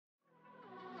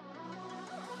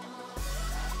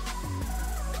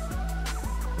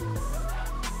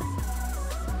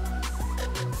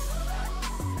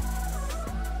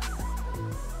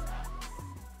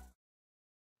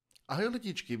Ahoj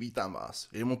lidičky, vítám vás.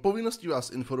 Je mou povinností vás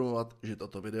informovat, že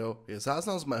toto video je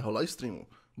záznam z mého livestreamu.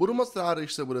 Budu moc rád,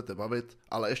 když se budete bavit,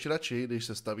 ale ještě radši, když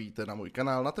se stavíte na můj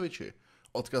kanál na Twitchi.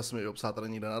 Odkaz mi obsát tady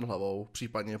někde nad hlavou,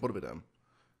 případně pod videem.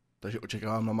 Takže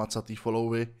očekávám na macatý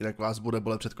followy, jinak vás bude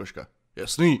bolet předkoška.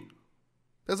 Jasný?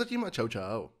 Tak zatím a čau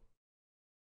čau.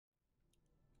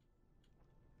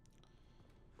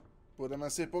 Budeme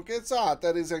si pokecat,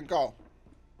 tedy Zenko.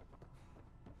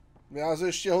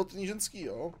 Vyházuješ těhotný ženský,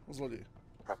 jo? Zloděj.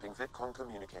 Prepping VidCon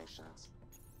communications.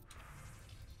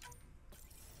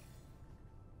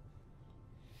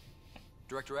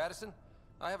 Director Addison,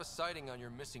 I have a sighting on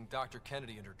your missing Dr.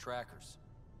 Kennedy and her trackers.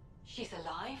 She's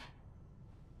alive?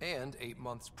 And 8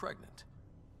 months pregnant.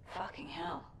 Fucking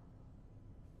hell.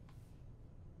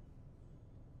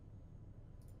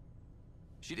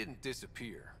 She didn't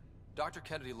disappear. Dr.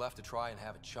 Kennedy left to try and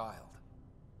have a child.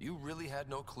 You really had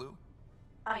no clue?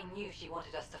 I knew she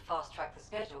wanted us to fast-track the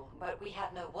schedule, but we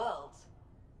had no worlds.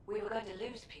 We were going to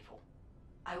lose people.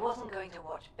 I wasn't going to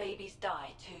watch babies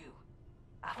die, too.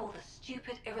 Of all the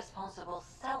stupid, irresponsible,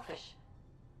 selfish...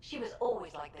 She was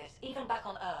always like this, even back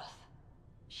on Earth.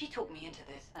 She talked me into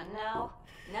this, and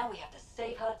now we have to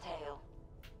save her tail.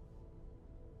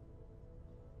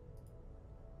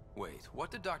 Wait, what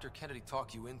did Dr. Kennedy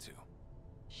talk you into?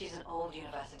 She's an old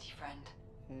university friend.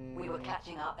 We were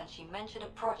catching up and she mentioned a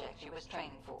project she was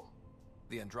training for.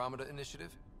 The Andromeda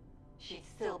initiative? She'd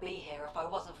still be here if I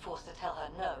wasn't forced to tell her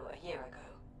no a year ago.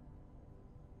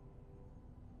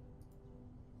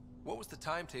 What was the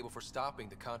timetable for stopping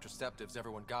the contraceptives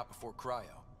everyone got before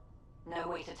cryo? No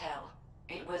way to tell.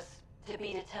 It was to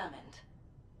be determined.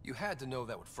 You had to know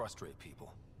that would frustrate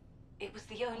people. It was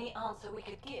the only answer we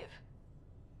could give.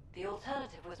 The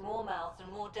alternative was more mouths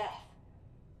and more death.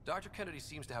 Dr. Kennedy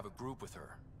seems to have a group with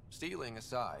her. Stealing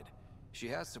aside, she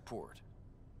has support.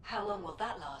 How long will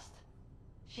that last?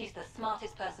 She's the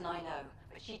smartest person I know,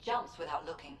 but she jumps without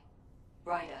looking.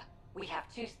 Ryder, we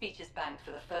have 2 speeches banked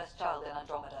for the first child in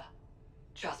Andromeda.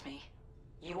 Trust me,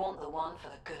 you want the one for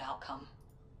the good outcome.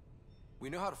 We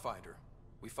know how to find her.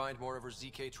 We find more of her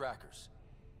ZK trackers.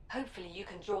 Hopefully you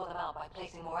can draw them out by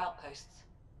placing more outposts.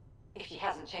 If she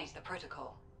hasn't changed the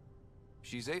protocol.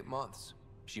 She's 8 months.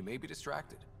 She may be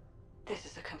distracted. This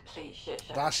is a complete shit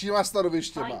show. Dalšíma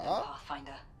stanovištěma. Find the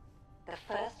Pathfinder. The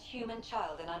first human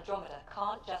child in Andromeda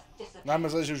can't just disappear. Nám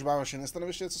mysleli, že už máme všechny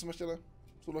stanoviště, co jsme chtěli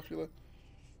v tuhle chvíli.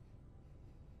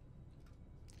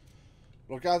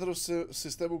 Blokátor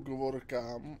systému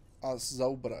Govorkám a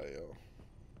Zaubraj, jo.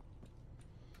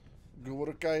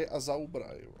 Govorkaj a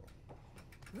Zaubraj, jo.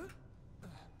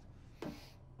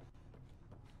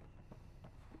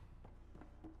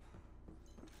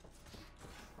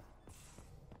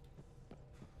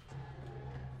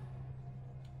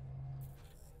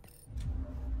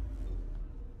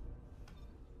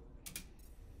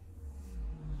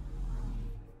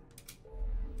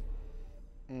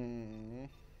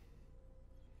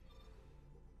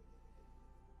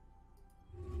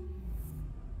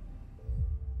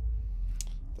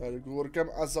 Tady Govorkám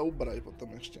a Zaubraj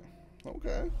potom ještě. OK.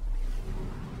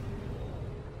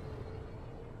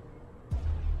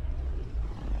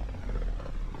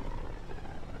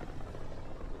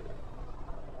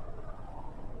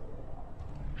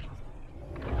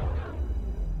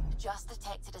 Just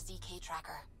detected a ZK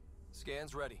tracker.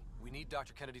 Scan's ready. We need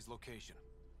Dr. Kennedy's location.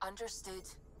 Understood,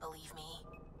 believe me.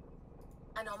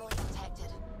 Anomaly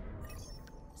detected.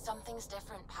 Something's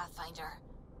different, Pathfinder.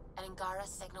 An Angara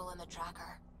signal in the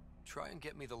tracker. Try and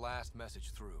get me the last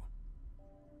message through.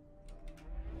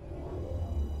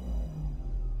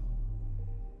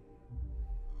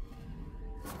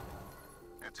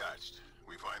 Attached.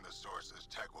 We find the sources.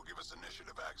 Tech will give us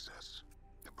initiative access.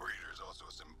 The breeder is also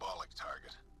a symbolic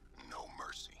target. No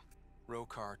mercy.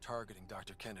 Rokar targeting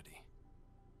Dr. Kennedy.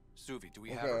 Suvi, do we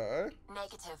have her?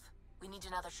 Negative. We need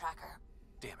another tracker.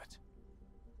 Damn it.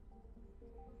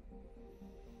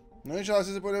 No víš, ale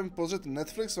si půjdeme pozřet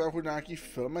Netflix, mám chuť nějaký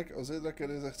filmek o zítra,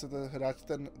 kdy chcete hrát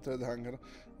ten Hanger.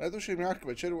 Netuším, nějak k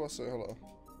večeru asi, hele.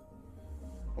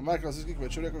 On má klasický k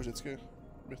večeru, jako vždycky,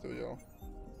 bych to udělal.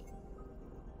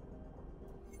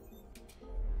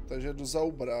 Takže do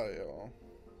Zaubra, jo.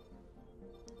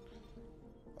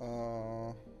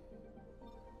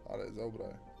 Ale Zaubra.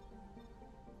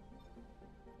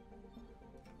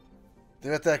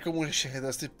 Tyhle, to jako můžeš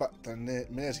všechny ty mi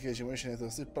neříkej, že můžeš všechny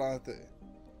ty planety.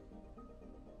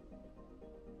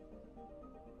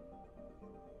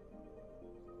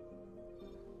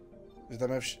 Že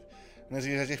tam je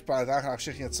neříkej, že těch planetách na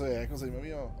všech něco je jako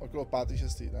zajímavého. Okolo 5.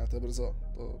 6. Ne, to je brzo.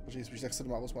 To počkej spíš tak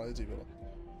 7. 8. dřív bylo.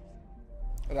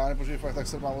 Reálně počkej fakt tak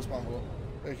 7. 8. bylo.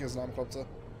 Jak je znám, chlapce.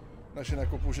 naše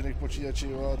nakopoužených počítačí,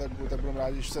 vole, tak budeme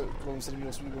rádi, když se kolem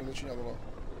 7-8 budeme začínat, vole.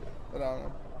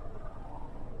 Ráno.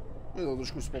 Je to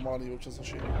trošku zpomalený občas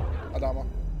naši. A dáma.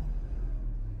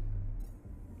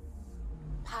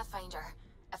 Pathfinder,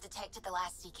 I've detected the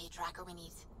last CK tracker we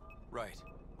need. Right.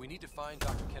 We need to find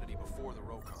Dr. Kennedy before the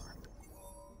row-car.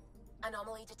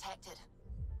 Anomaly detected.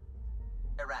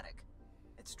 Erratic.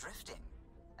 It's drifting.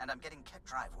 And I'm getting Ket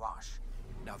drive wash.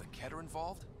 Now the Keter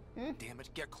involved? Damn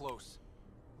it, get close.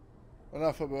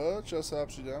 Na FB, čas já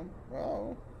přidám.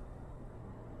 Wow.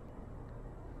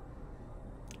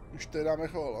 Už tady dáme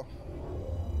chovala.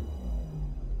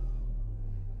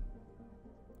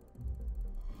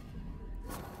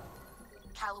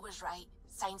 Callow was right.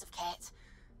 Signs of Ket.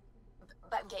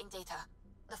 But I'm getting data.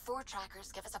 The 4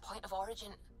 trackers give us a point of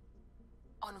origin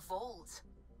on Vold.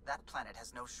 That planet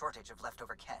has no shortage of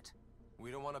leftover Ket.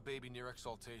 We don't want a baby near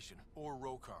Exaltation or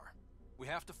row-car. We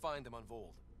have to find them on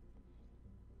Vold.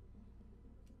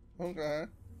 Okay.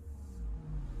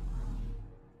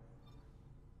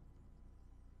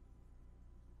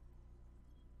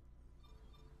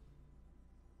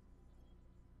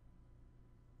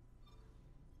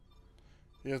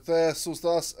 Jo, to je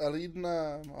soustava s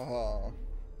Elidnem, aha.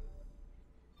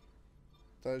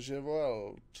 Takže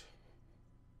World.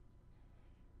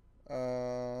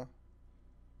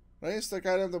 Není tak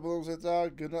jeden to potom zvětá,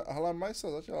 hele,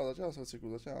 Majsa, začala se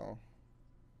cyklu, začala.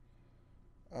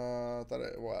 Tady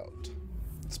je Wild.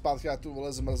 Zpátky já tu,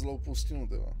 vole, zmrzlou pustinu,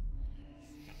 tyva.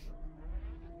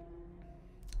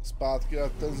 Zpátky a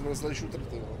ten zmrzlej shooter,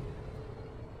 tyva.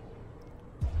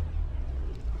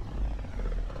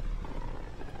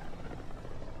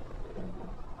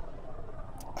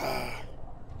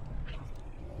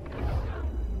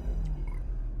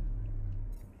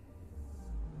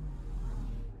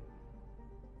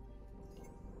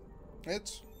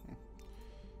 Nic.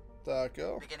 Tak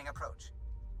jo. Beginning approach.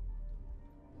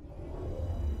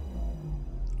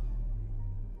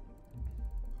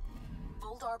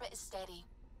 Vold orbit is steady.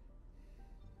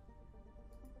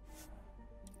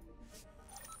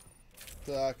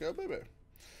 Tak jo, baby.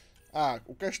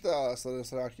 Ukažte, ale sleduje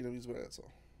se nějaký nový zbraně, co?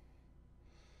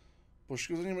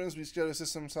 Poškození bude zvístěl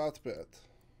 275.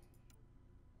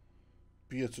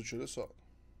 560.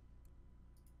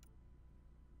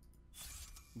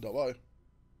 Davaj,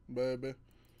 baby.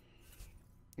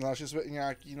 Našli jsme i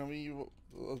nějaký nový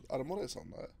armory,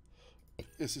 ne?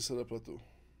 Jestli se nepletu.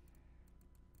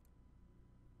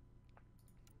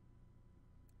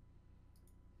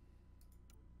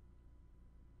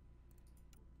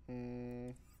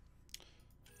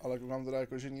 Ale koukám teda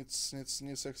jako, že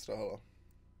nic extra, hele.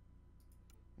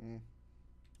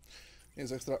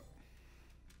 Nic extra.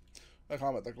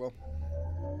 Necháme takhle.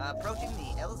 Approaching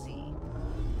the LZ.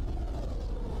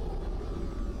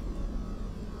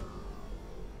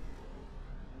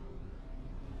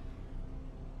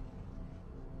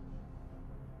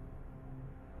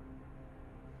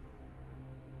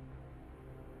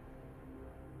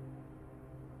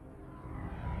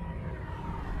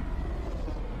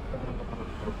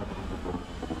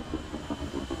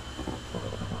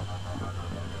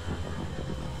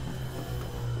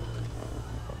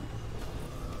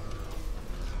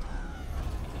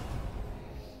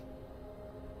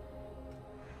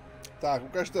 Tak,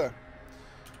 ukažte.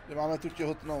 Kde máme tu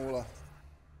těhotnou, vole.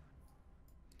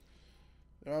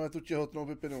 Kde máme tu těhotnou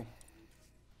vypinu.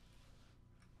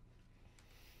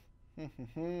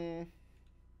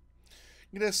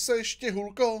 Kde seš,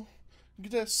 těhulko?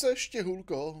 Kde seš,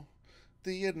 těhulko?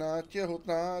 Ty jedna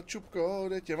těhotná čupko,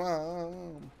 kde tě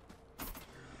mám?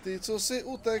 Ty, co si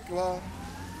utekla?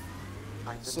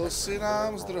 Co si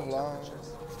nám zdrhla?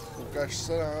 Ukaž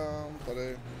se nám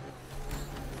tady.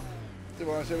 Ty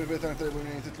vole, chtěl bych být ten, který bude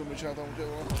měnit ty tlumiče na tom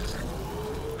utělo.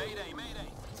 Mayday, mayday.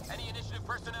 Any initiative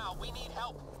personnel, we need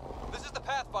help. This is the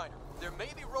Pathfinder. There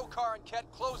may be row-car and Ket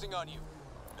closing on you.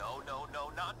 No,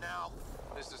 not now.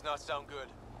 This does not sound good.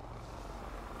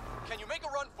 Can you make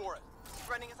a run for it?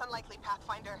 Running is unlikely,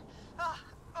 Pathfinder.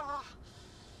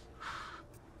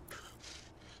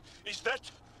 Is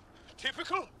that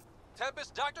typical?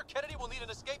 Tempest, Dr. Kennedy will need an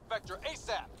escape vector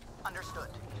ASAP. Understood.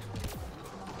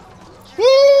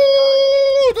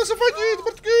 Jde se fajtit,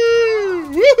 mrtky!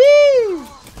 Woohoo!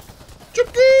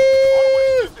 Čupky!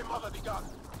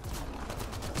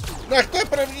 Nechte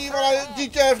první, vole,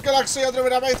 dítě v galaxii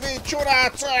Andromeda Mayhem,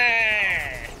 čuráce!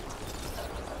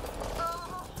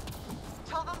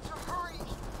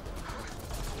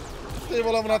 Ty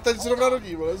vole, ona teď zrovna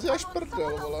rodí, vole, zjáš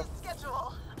prdel, vole.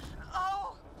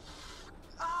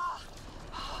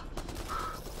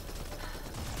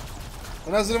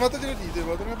 Ona zrovna teď rodí, ty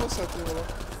vole, to nebyl set, ty vole.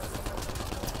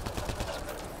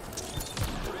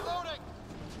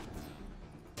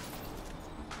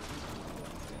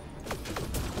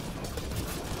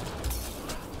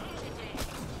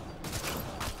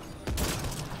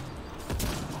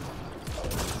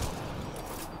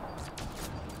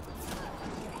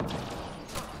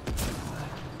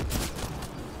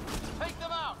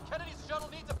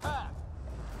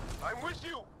 I'm with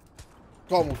you.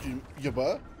 Komu tím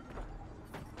jebe?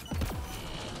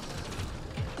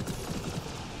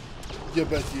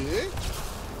 Jebe ti?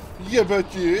 Jebe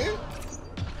ti?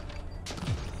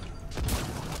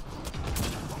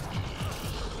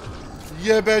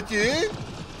 Jebe ti?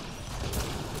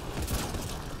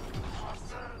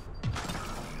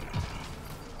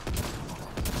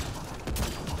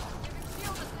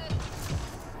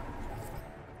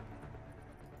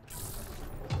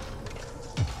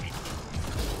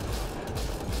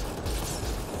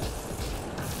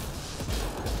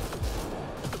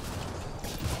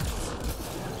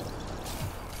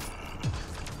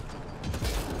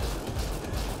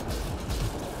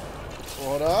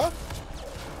 Pohoda.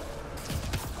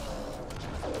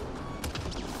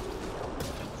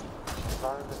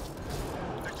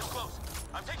 They're too close.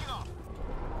 I'm taking off.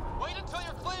 Wait until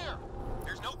you're clear.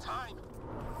 There's no time.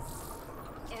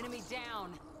 Enemy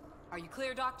down. Are you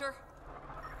clear, Doctor?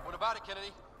 What about it,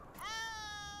 Kennedy?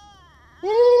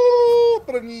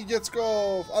 První děcko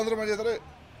v Andromedě tady.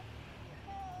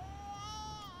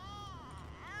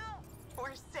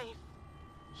 We're safe.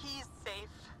 He's safe.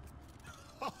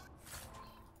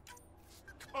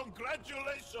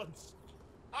 Congratulations!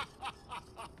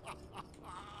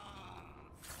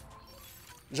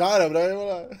 Žádám, dobré,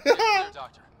 vole. Clear,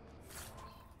 Doctor.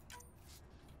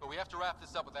 But we have to wrap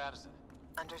this up with Addison.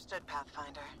 Understood,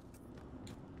 Pathfinder.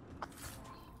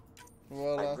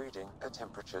 Voilà. I'm reading a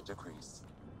temperature decrease.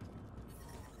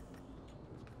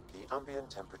 The ambient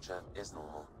temperature is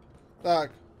normal.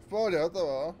 Tak, v pohodě,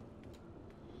 hotovo.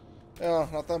 Jo,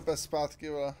 na tempe zpátky,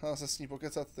 vole. Já se s ní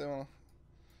pokecat, ty vole.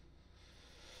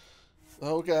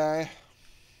 OK.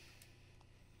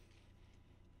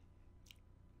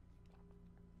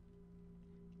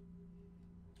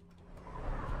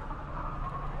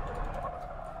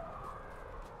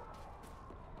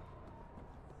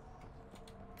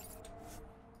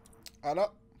 Ano.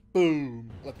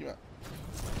 Boom. Letíme.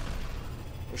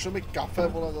 Došlo mi kafe,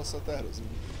 vole, zase, to je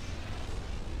hrozný.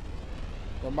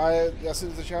 Normálně, já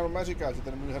si začínám normálně říkat, že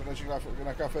ten můj hrneček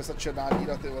na kafe je snad černá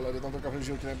díra, ty vole, kde tam to kafe v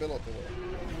životě nebylo, ty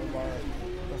vole. Normálně,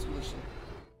 to skutečně.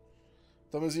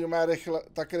 To mizí normálně rychle,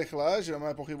 tak rychle, že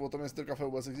normálně pochybu o tom, jestli to kafe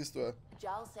vůbec existuje.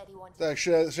 To je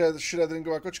šedé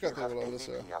drinková kočka, ty vole,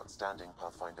 prostě.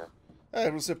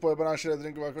 Prostě pojebaná šedé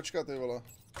drinková kočka, ty vole.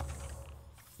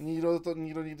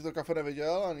 Nikdo nikdy to kafe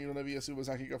neviděl a nikdo neví, jestli vůbec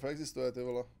nějaký kafe existuje, ty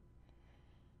vole.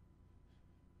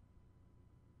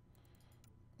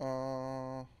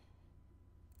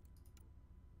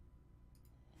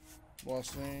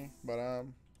 Vlastní,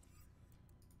 barám.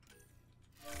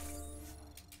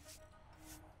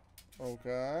 OK.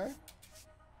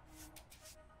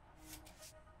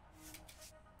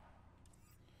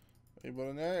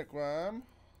 Výborně, děkujem.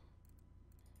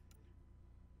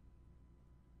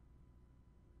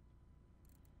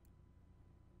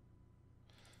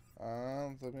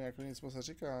 To mi jako nic moc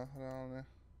neříká, reálně.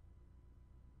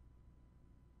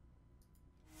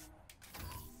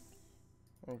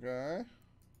 OK.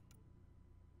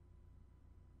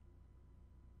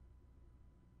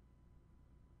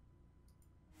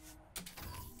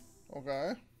 OK.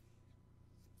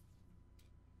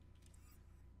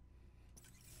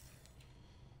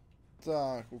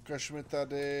 Tak, ukaž mi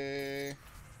tady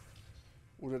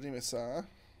úderný mise.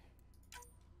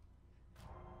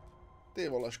 Ty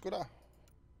vole, škoda.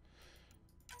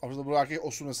 A to bylo nějakých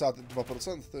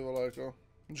 82%, ty vole, jako.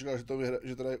 Říkal,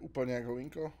 že to je úplně jako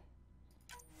vínko.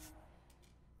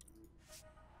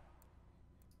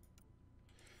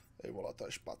 Ty vole, to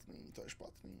je špatný, to je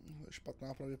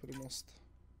špatná pravděpodobnost.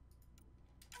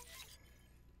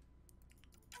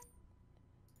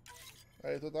 A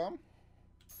je to tam?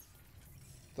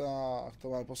 Tak, to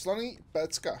máme poslaný.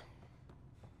 Pecka.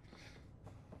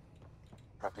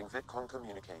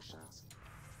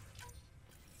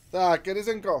 Tak,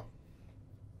 Kedizenko.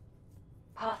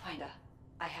 Pathfinder,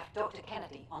 I have Dr.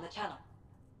 Kennedy on the channel.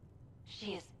 She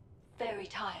is very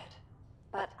tired,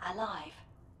 but alive.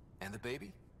 And the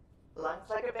baby? Lungs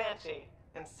like a banshee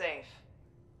and safe.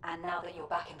 And now that you're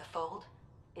back in the fold,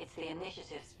 it's the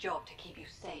initiative's job to keep you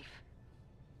safe.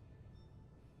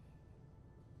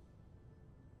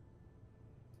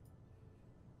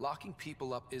 Locking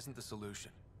people up isn't the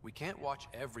solution. We can't watch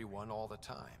everyone all the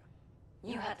time.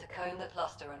 You had to comb the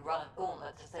cluster and run a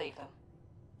gauntlet to save them.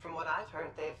 From what I've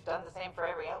heard, they've done the same for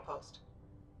every outpost.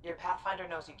 Your Pathfinder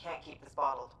knows you can't keep this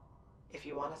bottled. If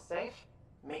you want us safe,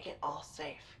 make it all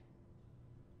safe.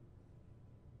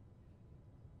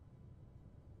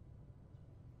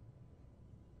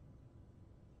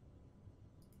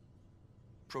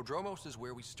 Prodromos is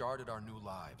where we started our new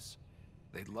lives.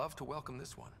 They'd love to welcome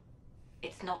this one.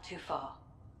 It's not too far.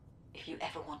 if you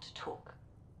ever want to talk.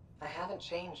 I haven't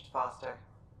changed, Foster.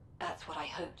 That's what I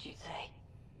hoped you'd say.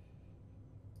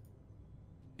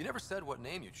 You never said what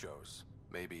name you chose.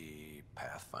 Maybe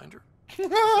Pathfinder? It's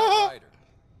not Ryder,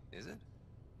 is it?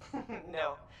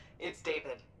 No, it's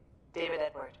David. David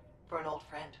Edward, for an old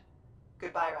friend.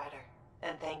 Goodbye, Ryder,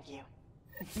 and thank you.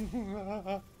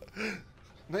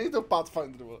 Není to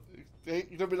Pathfinder, vole.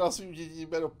 Kdo by dal svým dětí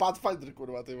jméno Pathfinder,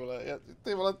 kurva, ty vole.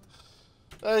 Ty vole.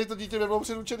 Hej, to dítě by bylo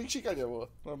předučený k šikaně, vole.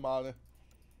 Normálně.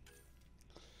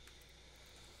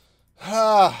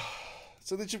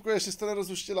 Co ty, Čipko, ještě jste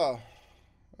nerozluštila?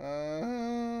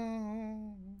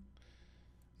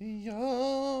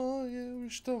 Jo, je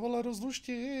už to, vole,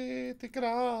 rozluštit, ty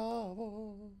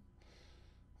krávo.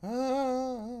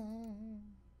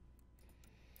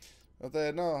 No to je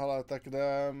jedno, hele, tak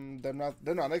jdem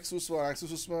na Nexus, ale na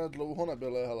Nexusu jsme dlouho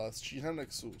nebyli, hele, sčíhnem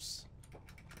Nexus.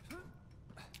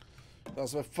 Tam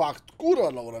jsme fakt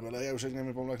kurva dlouho nebyli, já už ani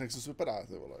nevím, jak Nexus vypadá,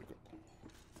 ty vole, jako.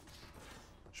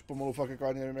 Už pomalu fakt jako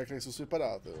ani nevím, jak Nexus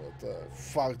vypadá, ty vole, to je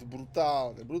fakt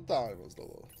brutálně moc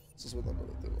dlouho, co jsme tam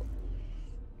byli, ty vole.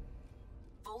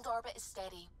 Fold orbit is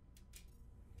steady.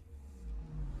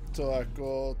 To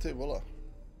jako, ty vole.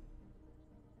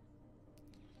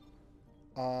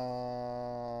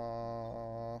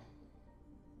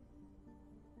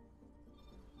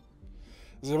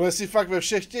 Zajímavé, jestli fakt ve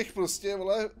všech těch prostě,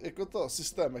 vole, jako to,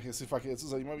 systémech, jestli fakt je něco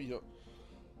zajímavého.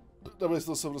 Nebo jestli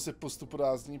to jsou prostě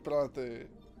postupodázní planety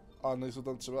a nejsou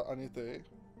tam třeba ani ty.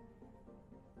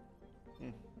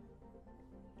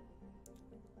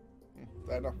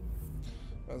 To je jedno.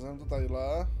 Vezmeme to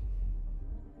tadyhle.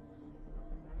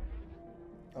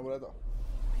 A bude to.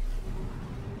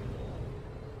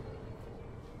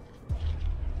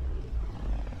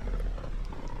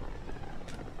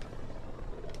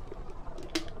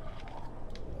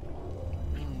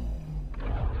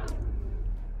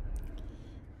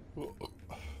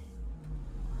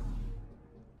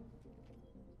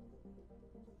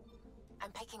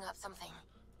 I'm picking up something.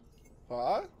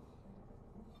 What?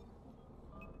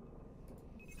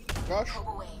 Gosh. Probe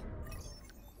away.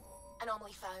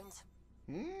 Anomaly found.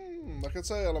 Tak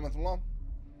co je element 0.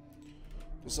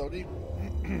 To se hodí.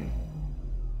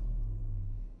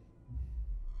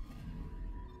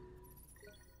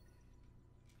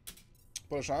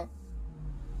 Půjdeš na?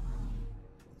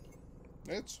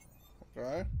 Nic? OK.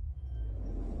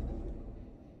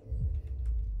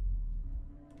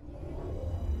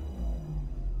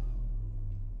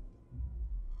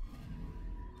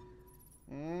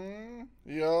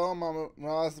 Jo,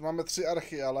 máme 3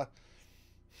 archy, ale...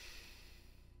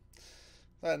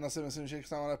 Jedna si myslím, že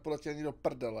jich nám nepoletí ani do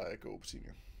prdele, jako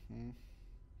upřímně.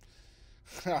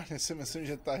 Já si myslím,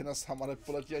 že ta jedna sama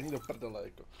nepoletí ani do prdele,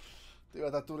 jako.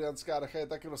 Tyhle, ta turianská archa je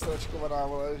tak roztračkovaná,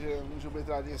 vole, že můžu být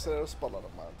rádi, že se nerozpadla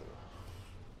normálně, tyhle.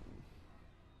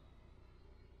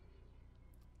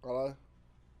 Ale...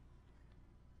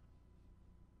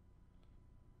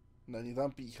 Není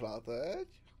tam píchlá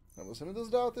teď? Nebo se mi to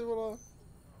zdá, ty vole?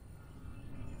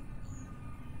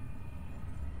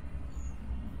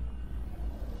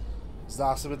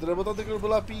 Zdá se mi to, nebo tam teď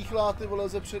byla píchlá, ty vole,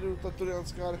 zepředu, ta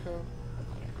turianská archa.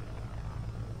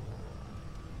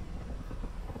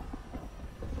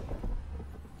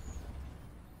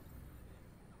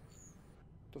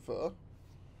 To fakt?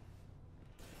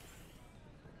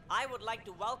 I would like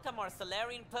to welcome our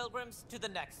Solarian pilgrims to the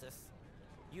Nexus.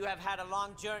 You have had a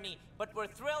long journey, but we're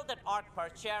thrilled that Art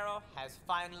Parchero has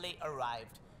finally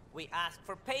arrived. We ask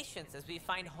for patience as we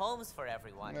find homes for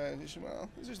everyone.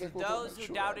 To those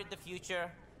who doubted the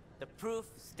future, the proof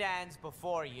stands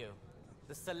before you.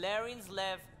 The Solarians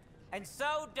live, and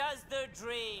so does their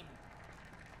dream.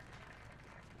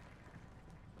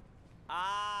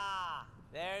 Ah,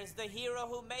 there's the hero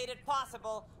who made it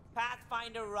possible,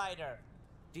 Pathfinder Ryder.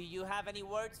 Do you have any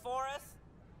words for us?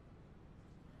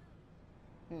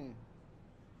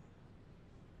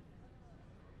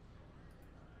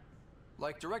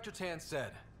 Like Director Tan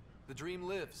said, the dream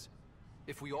lives.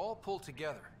 If we all pull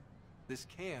together, this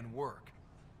can work.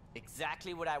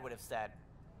 Exactly what I would have said.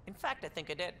 In fact, I think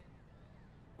I did.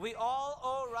 We all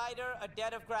owe Ryder a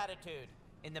debt of gratitude.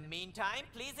 In the meantime,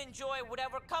 please enjoy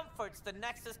whatever comforts the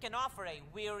Nexus can offer a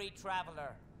weary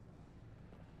traveler.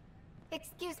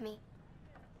 Excuse me.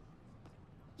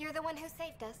 You're the one who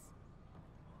saved us.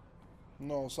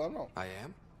 No, son, no. I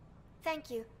am?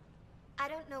 Thank you. I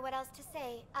don't know what else to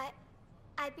say.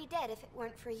 I'd be dead if it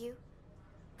weren't for you.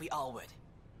 We all would.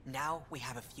 Now we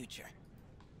have a future.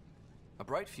 A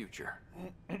bright future.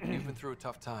 You've been through a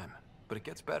tough time, but it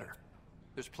gets better.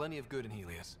 There's plenty of good in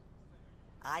Helios.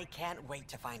 I can't wait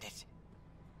to find it.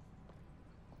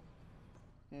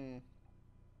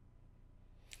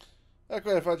 Jako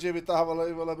je fakt, že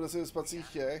vytahávali vole prostě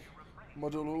spacích těch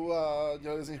modulů a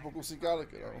dělali z nich pokusy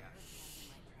káliky, no.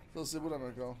 To si budeme,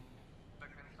 jako.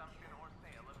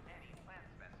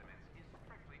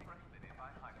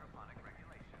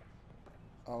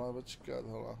 Ale počkat,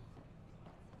 hele.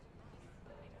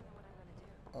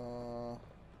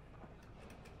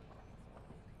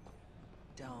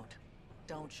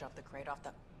 Don't shove the crate off the...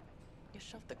 You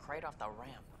shoved the crate off the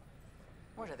ramp.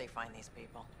 Where do they find these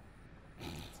people?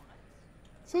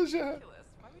 Cože? Why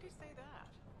would you say that?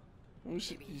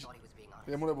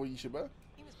 Jemu nebojíš, jebe?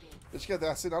 Počkejte,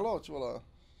 já si na loď, vole.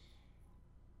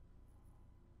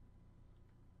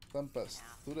 Tempest,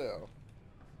 tudy jo.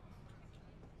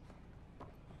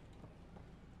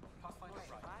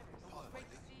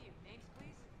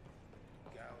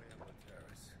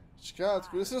 Počkat,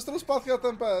 kudy se dostanu zpátky na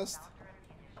Tempest?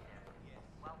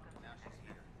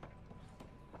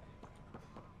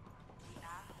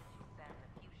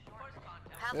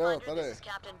 Jo, tady.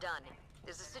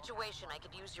 There's a situation I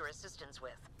could use your assistance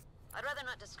with. I'd rather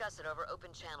not discuss it over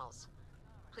open channels.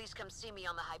 Please come see me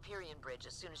on the Hyperion Bridge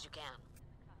as soon as you can.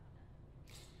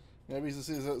 Měl bych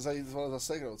si zajít za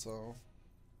Segrou, co?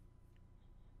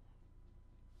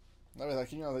 Nevím,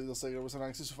 taky měl zajít za Segrou, protože na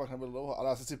Nexisu fakt nebyl dlouho, ale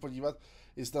já se chci podívat,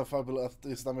 jestli tam fakt byl,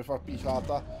 jestli tam je fakt píchlá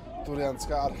ta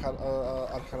turianská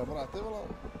archa nebo ne, ty vole.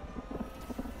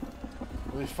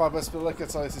 Bych fakt bez prdele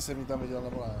kecal, jestli jsem ji tam viděl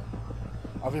nebo ne.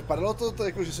 A vypadalo to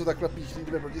jako, že jsou takhle píchlí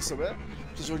dvě proti sobě?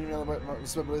 Protože oni my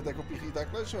jsme byli jako píchlí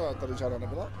takhle, že? A tady žádná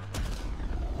nebyla?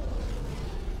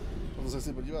 To se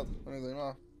chci podívat, to mě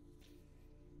zajímá.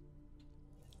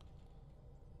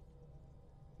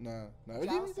 Ne,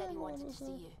 nevidím ji tam, prostě.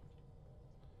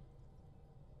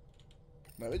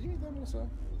 Nevidím ji tam, prostě.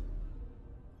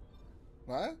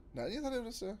 Ne, není tady,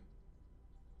 prostě.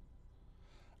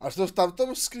 Až to v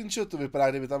tamtom screenshotu vypadá,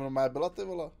 kdyby tam normálně byla, ty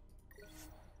vole.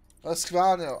 Ale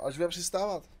schválně, jo, až budeme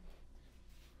přistávat.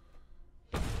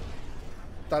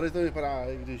 Tady to vypadá,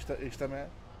 když tam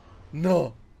je.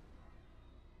 No!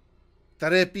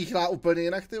 Tady je píchlá úplně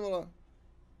jinak, ty vole.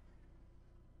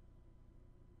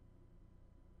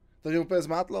 To mě úplně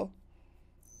zmátlo.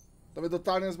 To mě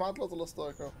totálně zmátlo tohle z toho,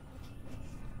 jako.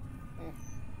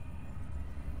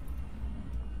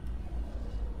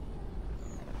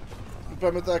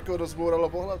 Úplně mi to jako rozbouralo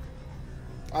pohled.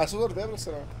 Ale jsou to dvě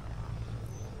prostě, no.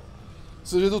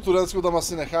 Což je tu turianskou tam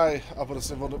asi nechají a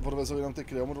prostě odvezou jenom ty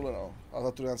kryomoduly, no. A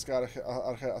ta turianská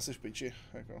archa je asi špiči,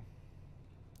 jako.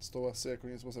 S tou asi jako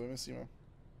nic moc nevymyslíme.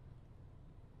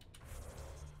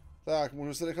 Tak,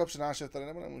 můžu se rychle přenášet tady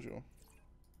nebo nemůžu?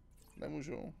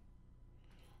 Nemůžu.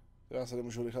 Já se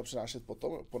nemůžu rychle přenášet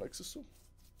po Nexusu.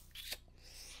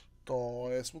 To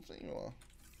je smutný, vole.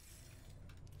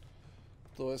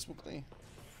 To je smutný.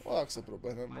 O, jak se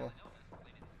proběhneme, vole.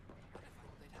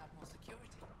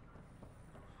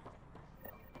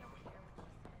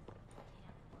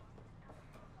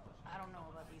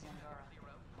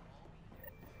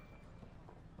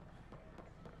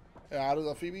 Já jdu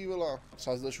za Phoebe, vole.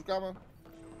 Třeba se došukáme.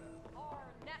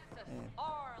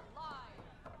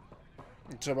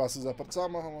 Třeba si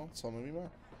zaprcáme, hele. Co my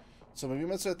víme? Co my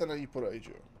víme, co je ten její podej,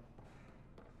 jo?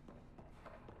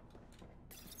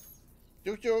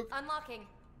 Ťuk, ťuk. Unlocking.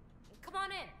 Come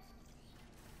on in.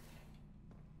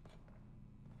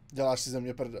 Děláš si ze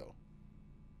mě prdel.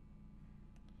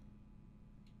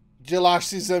 Děláš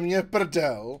si ze mě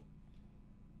prdel?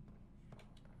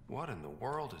 What in the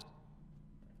world is...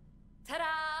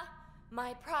 Ta-da!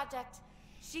 My project.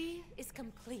 She is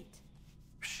complete.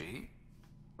 She?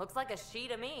 Looks like a she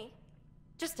to me.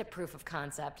 Just a proof of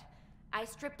concept. I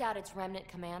stripped out its remnant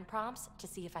command prompts to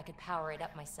see if I could power it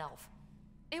up myself.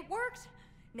 It worked!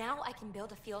 Now I can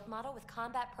build a field model with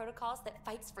combat protocols that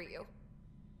fights for you.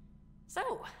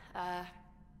 So,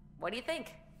 what do you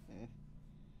think?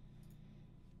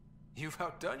 You've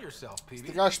outdone yourself,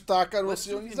 Peavy. Let's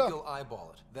see if you can go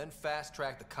eyeball it, then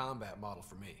fast-track the combat model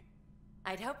for me.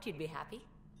 I'd hoped you'd be happy.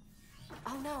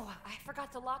 Oh no, I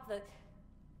forgot to lock the...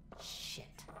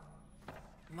 Shit.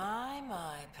 My,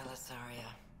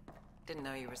 Pellisaria. Didn't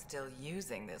know you were still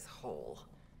using this hole.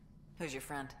 Who's your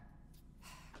friend?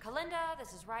 Kalinda,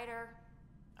 this is Ryder.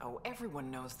 Oh,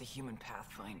 everyone knows the human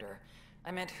Pathfinder.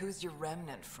 I meant, who's your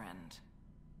remnant friend?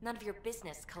 None of your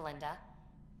business, Kalinda.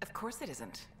 Of course it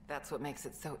isn't. That's what makes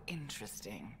it so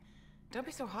interesting. Don't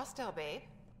be so hostile, babe.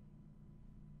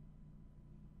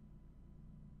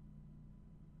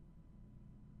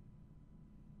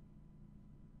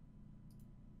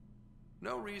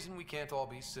 No reason we can't all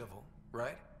be civil,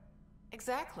 right?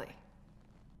 Exactly.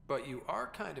 But you are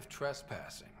kind of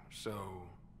trespassing, so...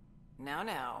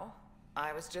 Now.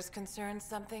 I was just concerned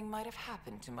something might have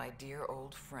happened to my dear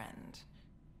old friend.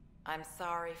 I'm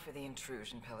sorry for the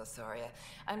intrusion, Pelisaria.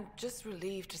 I'm just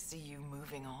relieved to see you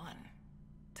moving on.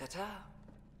 Ta-ta.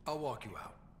 I'll walk you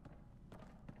out.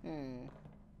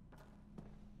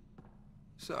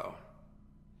 So,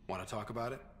 want to talk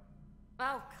about it?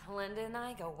 Oh, Kalinda and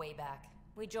I go way back.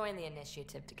 We joined the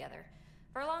initiative together.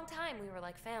 For a long time, we were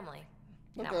like family.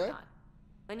 Now we're not.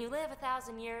 When you live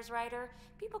 1,000 years, Ryder,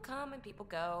 people come and people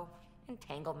go.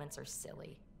 Entanglements are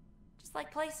silly. Just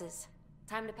like places.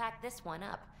 Time to pack this one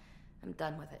up. I'm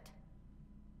done with it.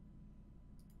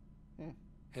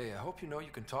 Hey, I hope you know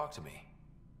you can talk to me.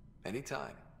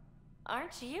 Anytime.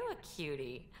 Aren't you a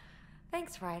cutie?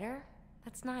 Thanks, Ryder.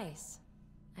 That's nice.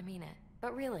 I mean it.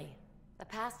 But really, the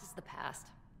past is the past.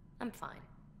 I'm fine.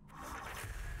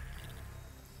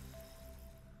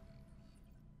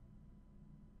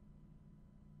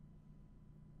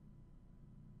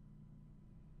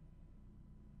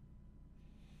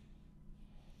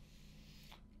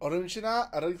 Odemčená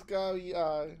relická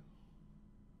VI.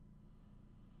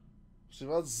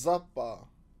 Přivaz Zapa,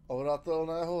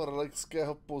 ohratelného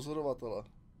relického pozorovatele.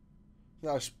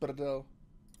 Náš prdel.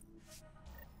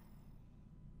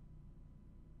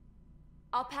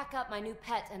 I'll pack up my new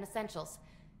pet and essentials.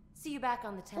 See you back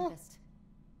on the Tempest.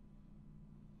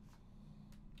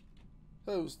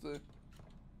 To je hustý.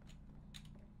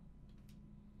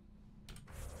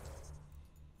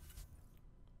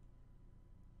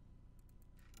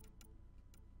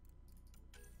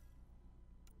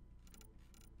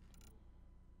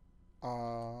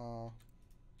 A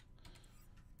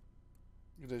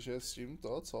kdeže s tím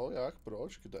to, co, jak,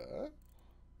 proč, kde?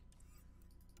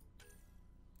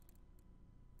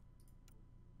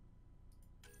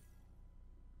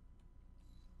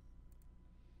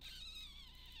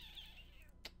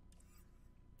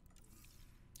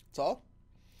 Co?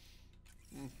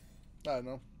 Ne,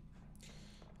 no.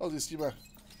 To zjistíme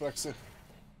v praxi.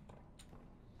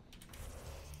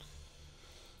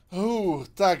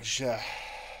 Takže.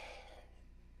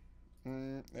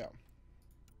 Jo.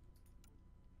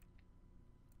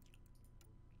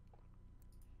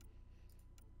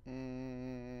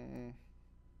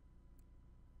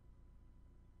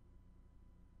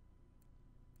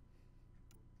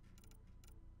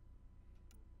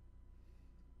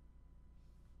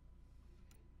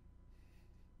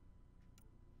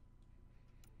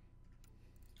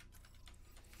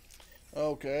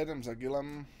 OK, jdem za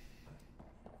Gilem.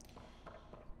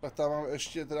 Pak tam mám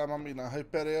ještě, teda mám i na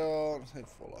Hyperion, hej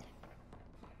vole.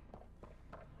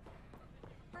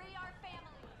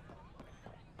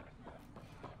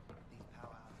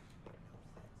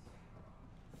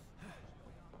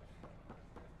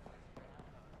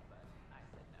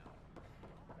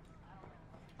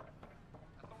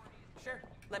 Sure.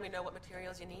 Let me know what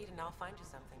materials you need and I'll find you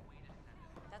something.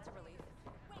 That's a relief.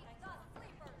 Wait, I saw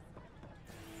sleepers.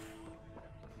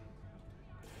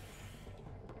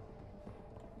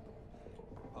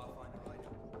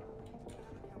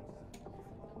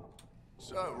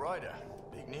 So, Ryder,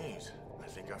 big news. I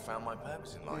think I found my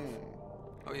purpose in life.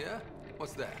 Oh yeah?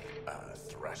 What's that?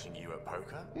 Thrashing you at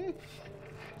poker?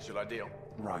 Should I deal?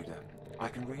 Ryder, I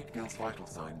can read Gil's vital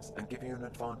signs and give you an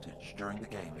advantage during the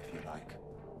game if you like.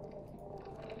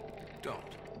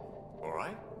 Don't. All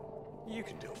right. You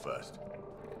can deal first.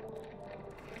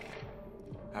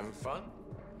 Having fun?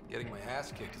 Getting my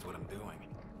ass kicked is what I'm doing.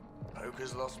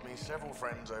 Poker's lost me several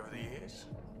friends over the years.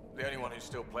 The only one who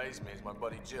still plays me is my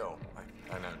buddy Jill.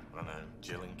 I know,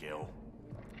 Jill and Gil.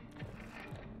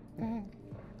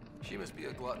 She must be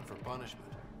a glutton for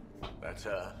punishment. That's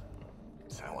her.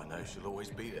 That's how I know she'll always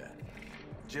be there.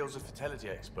 Jill's a fertility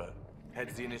expert,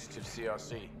 heads the initiative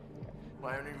CRC.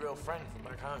 My only real friend from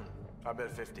back home. I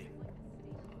bet 50.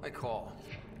 I call.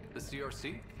 The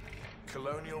CRC?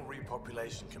 Colonial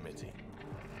Repopulation Committee.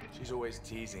 She's always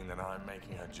teasing that I'm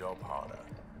making her job harder.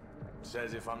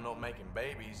 Says if I'm not making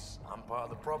babies, I'm part of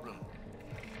the problem.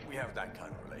 We have that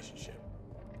kind of relationship.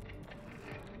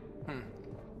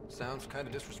 Sounds kind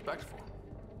of disrespectful.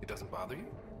 It doesn't bother you?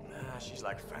 Nah, she's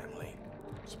like family.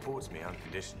 Supports me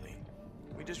unconditionally.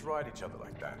 We just ride each other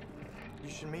like that. You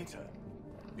should meet her.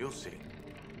 You'll see.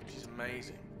 She's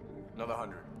amazing. Another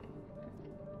 100.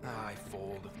 I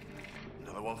fold.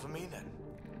 Another one for me then.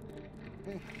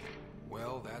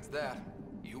 Well, that's that.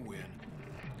 You win.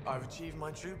 I've achieved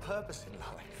my true purpose in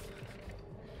life.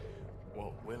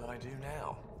 What will I do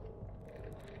now?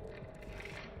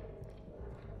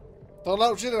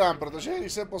 Tohle určitě dám, protože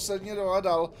když jsem poslední dole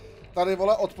dal tady,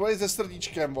 vole, odpověď se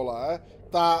srdíčkem, vole,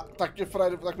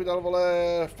 tak mi dal,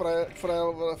 vole,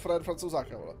 Fred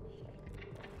Francouzáka, vole.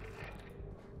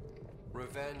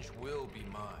 Revenge will be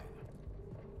mine.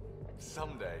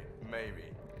 Someday, maybe.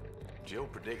 Jill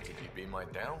predicted you'd be my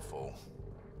downfall.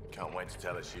 Can't wait to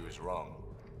tell her she was wrong.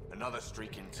 Another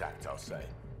streak intact, I'll say.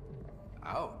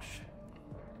 Ouch.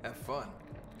 Have fun.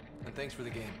 And thanks for the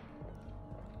game.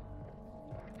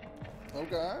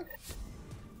 Okay.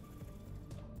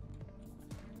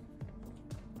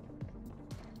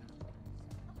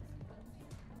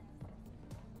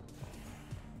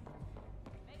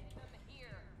 Make them hear.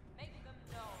 Make them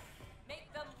know.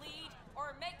 Make them lead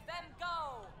or make them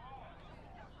go.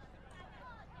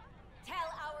 Tell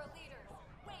our leaders.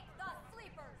 Wake the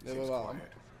sleepers. Jdeme vám.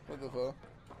 What the fuck?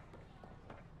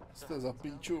 Jste za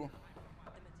píču.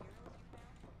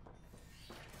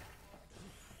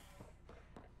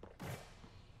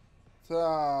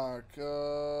 Tak.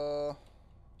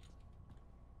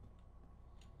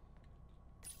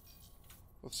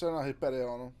 Potřeba na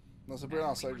Hyperionu. No se bude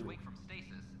na Segru.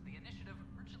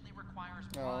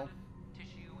 Jo.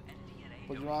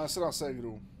 Podíváme se na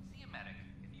Segru.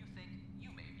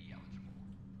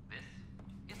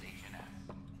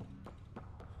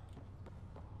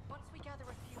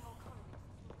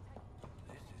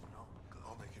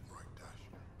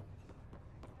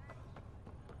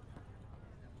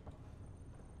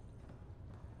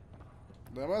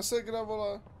 Jdeme Segra,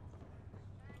 vole.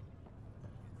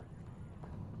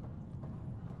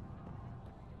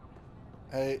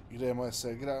 Hej, kde je moje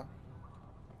Segra?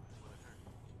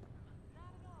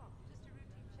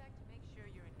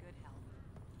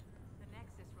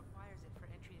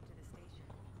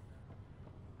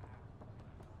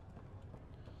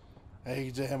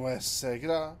 Hej, kde je moje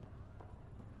Segra?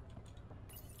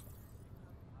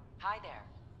 Hi there.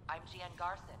 I'm Gian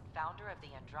Garson, founder of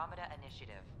the Andromeda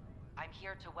Initiative. I'm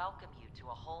here to welcome you to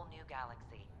a whole new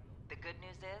galaxy. The good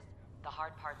news is, the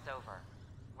hard part's over.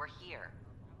 We're here.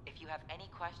 If you have any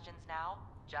questions now,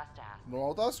 just ask. No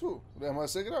otázku. Kde je moje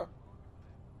Segra?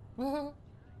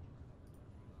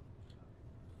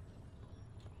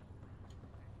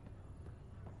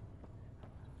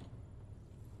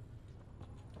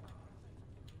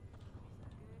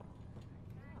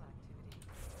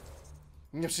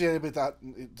 Mně přijde, kdyby ta...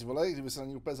 Vole, kdyby se na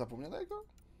ní úplně zapomněl, jako?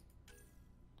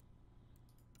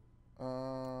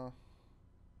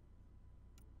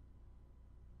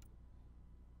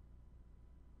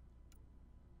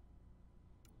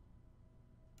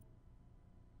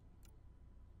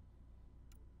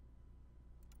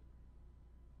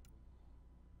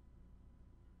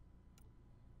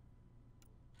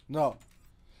 No,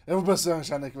 já vůbec nemám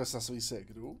žádný quest na svůj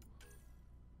Segru.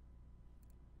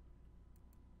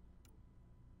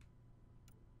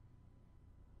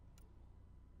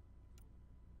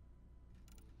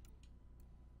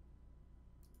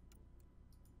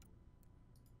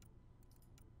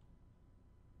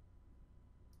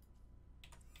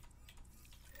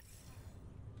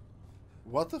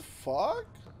 What the fuck?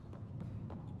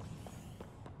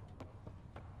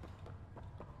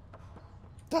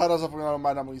 Ta hra zapomněla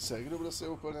má na můj Segru, prostě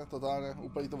úplně, totálně,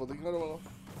 úplně to odignorovalo.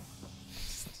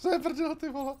 Co je prdel, ty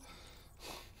vole?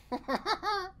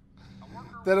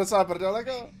 To je docela prdel,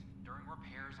 jako?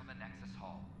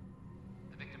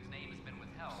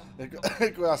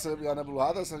 Jako já nebudu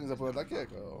lhát, já se na ní zapomněl taky,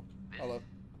 jako jo. Ale...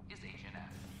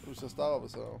 Už se stává, by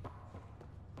se no.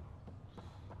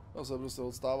 To se prostě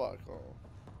odstává, jako.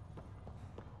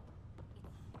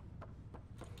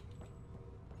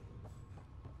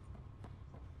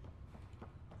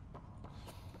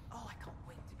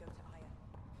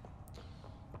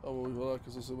 A už vole,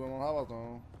 jak se budeme nahrávat,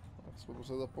 no. Tak jsme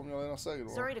prostě zapomněli na Segru.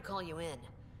 Sorry to call you in,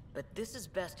 but this is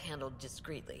best handled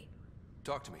discreetly.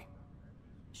 Talk to me.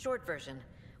 Short version.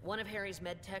 One of Harry's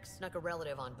med techs snuck a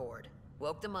relative on board.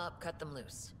 Woke them up, cut them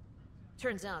loose.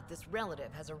 Turns out this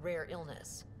relative has a rare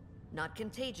illness. Not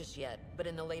contagious yet, but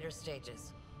in the later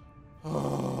stages.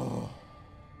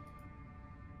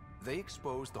 They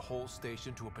exposed the whole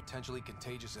station to a potentially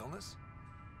contagious illness?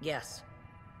 Yes.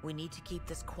 We need to keep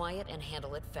this quiet and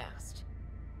handle it fast.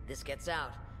 This gets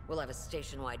out, we'll have a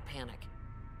station-wide panic.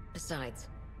 Besides,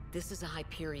 this is a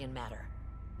Hyperion matter.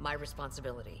 My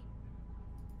responsibility.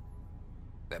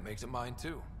 That makes it mine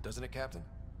too, doesn't it, Captain?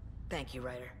 Thank you,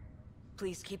 Ryder.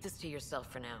 Please keep this to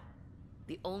yourself for now.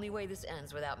 The only way this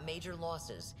ends without major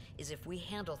losses is if we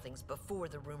handle things before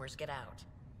the rumors get out.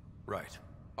 Right.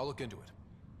 I'll look into it.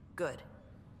 Good.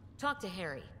 Talk to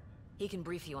Harry. He can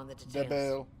brief you on the details.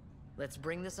 Debil. Let's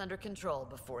bring this under control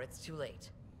before it's too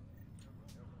late.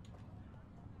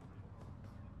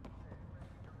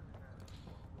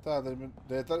 Tak,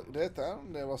 kde je ten?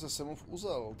 Kde je vlastně Semův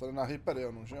uzel? Tady na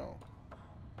Hyperionu, že jo?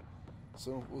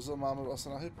 Semův uzel máme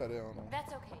vlastně na Hyperionu.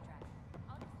 That's okay, Dragon.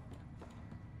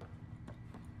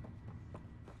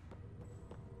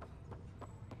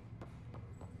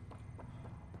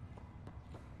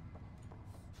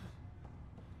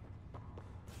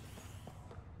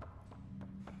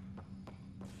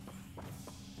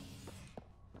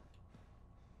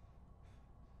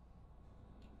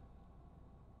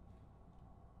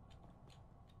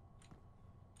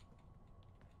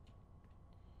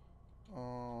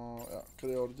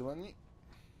 Kde je oddělení?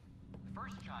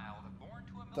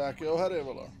 Tak jo, Harry,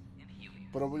 vole.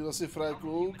 Probudil si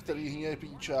fréku, který hníje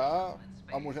píča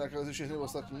a může nakazit všechny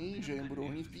ostatní, že jim budou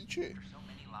hnít píči.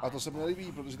 A to se mi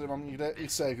nelíbí, protože tady mám někde i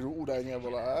ségru údajně,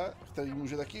 vole, který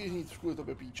může taky hnít kvůli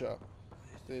tobě píča.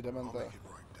 Ty demente.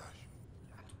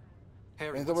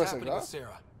 Harry, what's happening with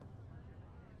Sarah?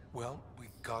 Well, we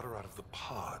got her out of the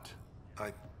pod.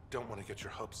 I don't want to get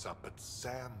your hopes up, but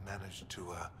Sam managed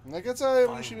to, Nekecej,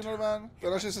 musí vynout ven. To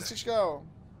je naše sestřička, jo.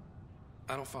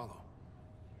 I don't follow.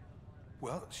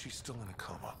 Well, she's still in a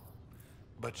coma.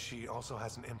 But she also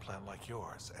has an implant like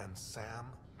yours, and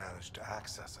Sam managed to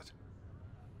access it.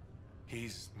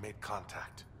 He's made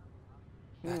contact.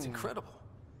 That's incredible.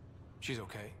 She's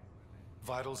okay.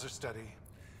 Vitals are steady,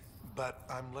 but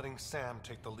I'm letting Sam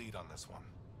take the lead on this one.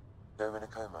 Though in a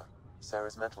coma,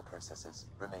 Sarah's mental processes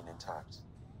remain intact.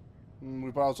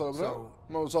 Vypadá to dobře.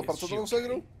 No, co pracovnou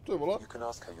ségru? To je vole. You can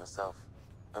ask her yourself.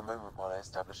 A moment while I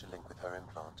establish a link with her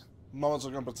implant. Máme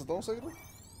celkem pracovnou ségru?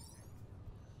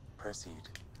 Proceed.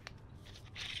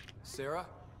 Sarah?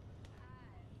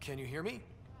 Can you hear me?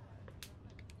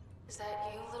 Is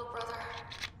that you, little brother?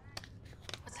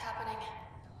 What's happening?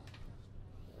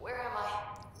 Where am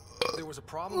I? There was a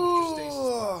problem with your stasis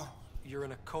pod. You're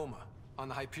in a coma on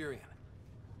the Hyperion.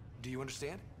 Do you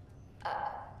understand?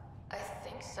 I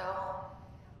think so.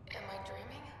 Am I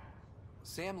dreaming?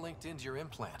 Sam linked into your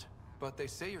implant, but they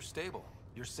say you're stable.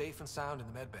 You're safe and sound in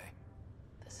the medbay.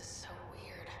 This is so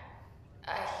weird.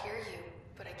 I hear you,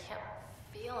 but I can't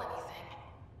feel anything.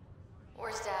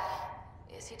 Where's Dad?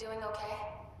 Is he doing okay?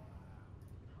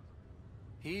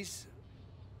 He's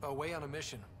away on a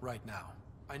mission right now.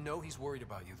 I know he's worried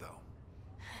about you, though.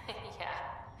 Yeah,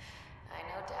 I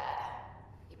know Dad.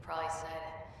 He probably said,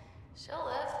 she'll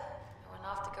live, and went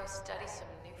off to go study some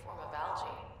new form of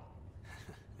algae.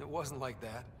 It wasn't like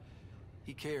that.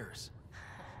 He cares.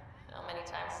 How many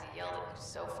times has he yelled at you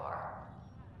so far?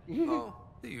 Oh,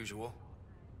 the usual.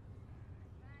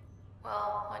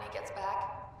 Well, when he gets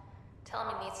back, tell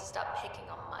him he needs to stop picking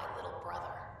on my little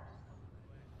brother.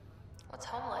 What's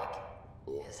home like?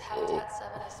 Is Habitat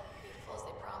 7 as beautiful as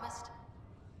they promised?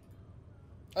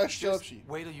 Just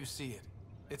wait till you see it.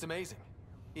 It's amazing.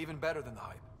 Even better than the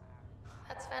hype.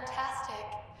 That's fantastic.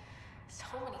 So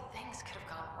many things could have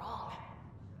gone wrong.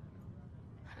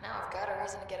 Now I've got a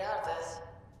reason to get out of this.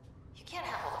 You can't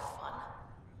have all the fun.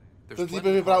 Ten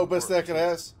týpek vypadá úplně stejně jak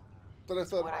Rez. What I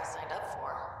signed up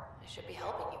for. I should be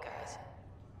helping you guys.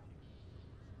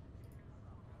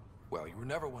 Well, you were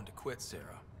never one to quit,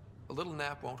 Sarah. A little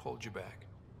nap won't hold you back.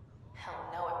 Hell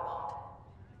no, it won't.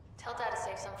 Tell Dad to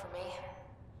save some for me.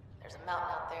 There's a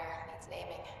mountain out there, needs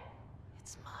naming.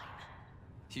 It's mine.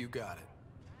 You got it.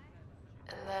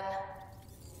 And then...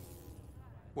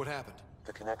 What happened?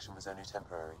 The connection was only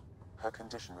temporary. Her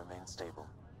condition remains stable.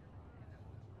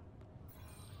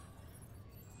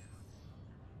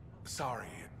 Sorry,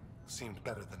 it seemed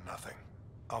better than nothing.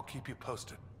 I'll keep you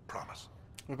posted, promise.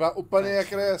 Vypadá úplně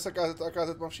jak Rez,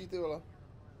 akázet mám vší, ty vole.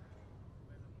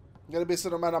 Měli by se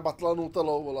do mě na batla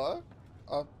nutelou, vole.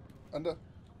 A ende.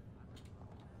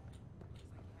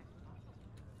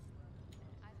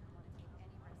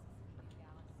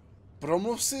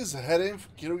 Promluv si s Harrym v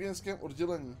chirurgickém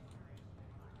oddělení.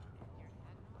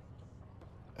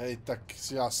 Hej,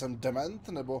 tak já jsem dement,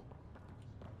 nebo?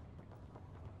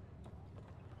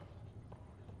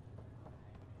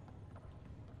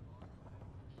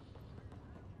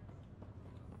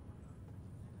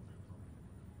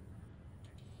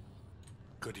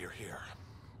 Good you're here.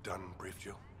 Dunn briefed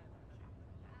you?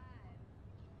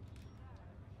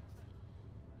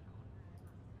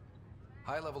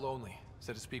 High level only.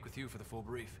 Said to speak with you for the full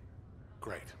brief.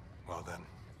 Great. Well then,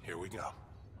 here we go.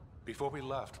 Before we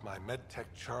left, my medtech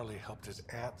Charlie helped his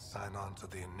aunt sign on to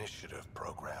the initiative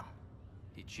program.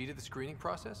 He cheated the screening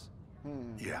process?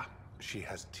 Yeah, she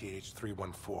has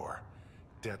TH314.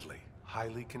 Deadly,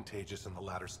 highly contagious in the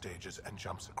latter stages and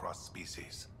jumps across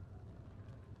species.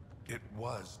 It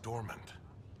was dormant,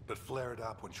 but flared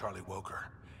up when Charlie woke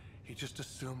her. He just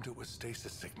assumed it was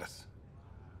stasis sickness.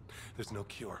 There's no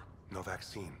cure, no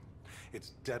vaccine.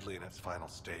 It's deadly in its final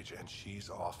stage, and she's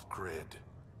off-grid.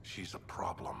 She's a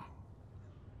problem.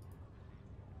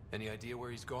 Any idea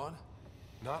where he's gone?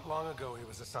 Not long ago, he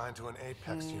was assigned to an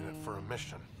Apex unit for a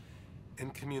mission.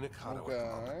 Incommunicado at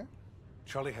the moment.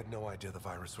 Charlie had no idea the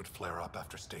virus would flare up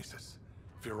after stasis.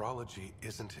 Virology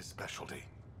isn't his specialty.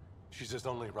 She's his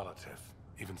only relative.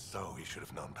 Even so, he should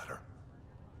have known better.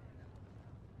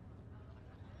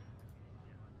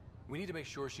 We need to make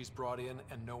sure she's brought in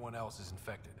and no one else is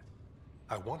infected.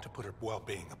 I want to put her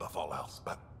well-being above all else,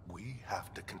 but we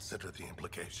have to consider the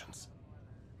implications.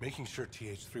 Making sure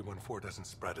TH314 doesn't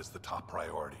spread is the top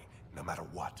priority, no matter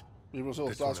what. This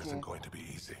one isn't going to be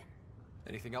easy.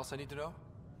 Anything else I need to know?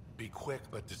 Be quick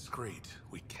but discreet.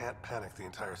 We can't panic the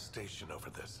entire station over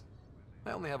this.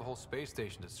 I only have a whole space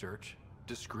station to search.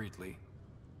 Discreetly.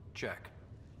 Check.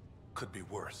 Could be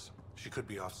worse. She could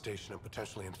be off station and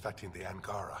potentially infecting the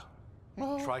Angara.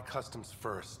 Try customs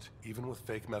first. Even with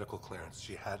fake medical clearance,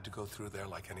 she had to go through there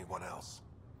like anyone else.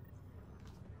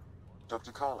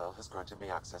 Dr. Carlisle has granted me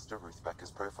access to Ruth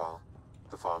Becker's profile.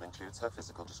 The file includes her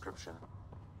physical description.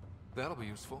 That'll be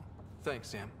useful. Thanks,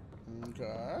 Sam.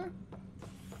 Okay.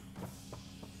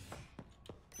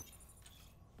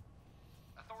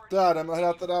 Tak, jdeme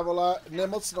hrát teda, vole,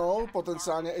 nemocnou,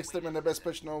 potenciálně extrémně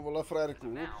nebezpečnou, vole,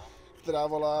 frérku, která,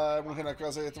 vole, může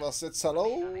nakazit vlastně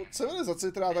celou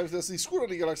civilizaci, která tady v té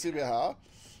skůrný galaxii běhá.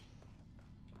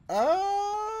 A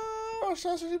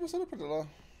možná se líbí se do prdele.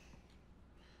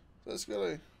 To je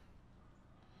skvělý.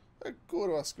 To je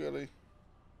kurva skvělý.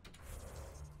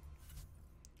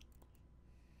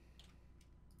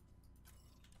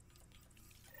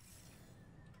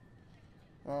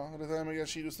 No, kde tady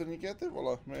migrační důstojník je, ty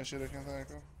vole, my ještě řeknete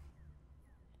jako.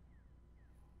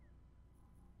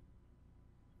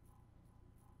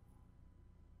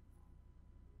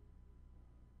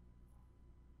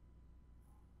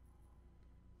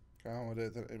 Kámo, kde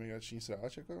je ten imigrační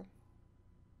sráč, jako?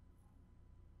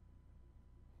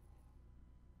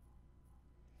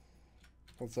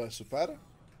 To je super.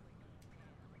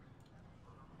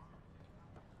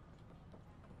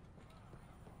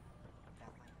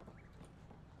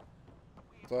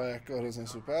 To je jako hrozně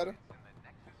super.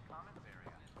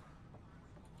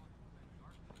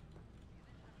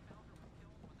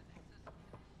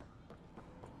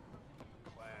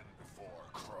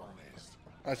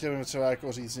 A chtěl bych třeba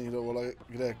jako říct někdo, vole,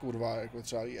 kde kurva jako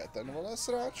třeba je ten, vole,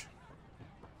 sráč.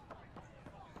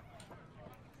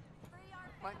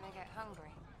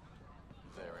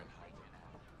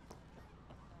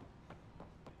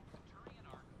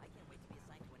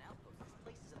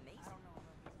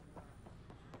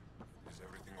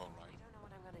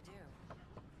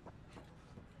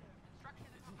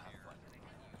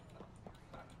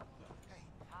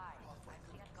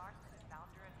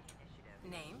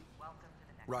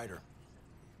 Ryder.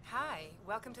 Hi,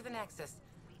 welcome to the Nexus.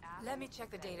 Let me check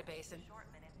the database and...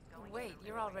 Wait,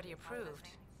 you're already approved.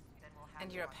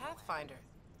 And you're a Pathfinder.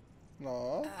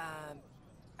 No.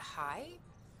 Hi?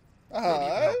 Maybe you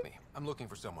can help me. I'm looking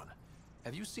for someone.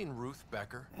 Have you seen Ruth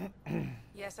Becker?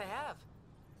 Yes, I have.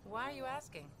 Why are you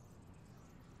asking?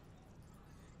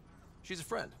 She's a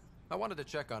friend. I wanted to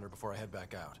check on her before I head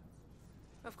back out.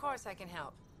 Of course I can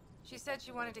help. She said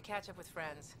she wanted to catch up with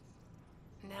friends.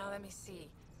 Now let me see.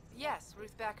 Yes,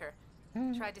 Ruth Becker.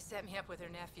 Tried to set me up with her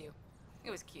nephew.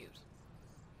 It was cute.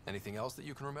 Anything else that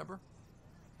you can remember?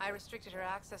 I restricted her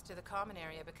access to the common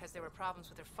area because there were problems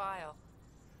with her file.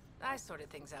 I sorted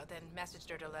things out, then messaged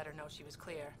her to let her know she was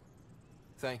clear.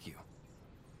 Thank you.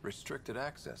 Restricted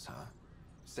access, huh?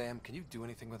 Sam, can you do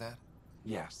anything with that?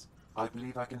 Yes. I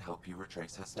believe I can help you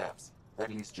retrace her steps, at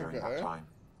least during that time.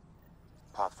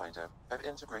 Pathfinder, I've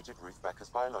integrated Ruth Becker's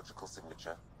biological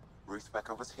signature. Ruth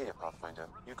Becker was here, Pathfinder.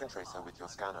 You can trace her with your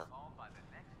scanner.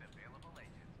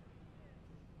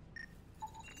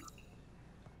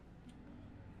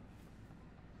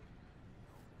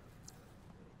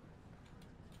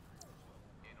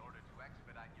 In order to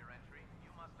expedite your entry,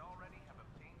 you must already have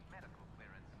obtained medical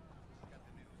clearance. Got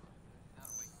the news. Now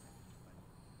wait.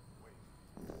 Wait.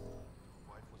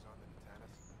 Wife was on the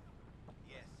Natanis?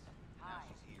 Yes. Hi,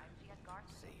 I'm Gian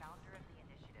Garson, founder of the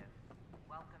initiative.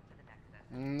 Welcome to the Nexus.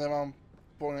 Nemám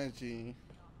ponětí.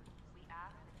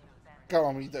 Kam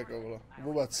mám jít jako, vole?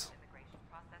 Vůbec.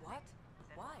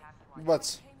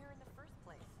 Vůbec.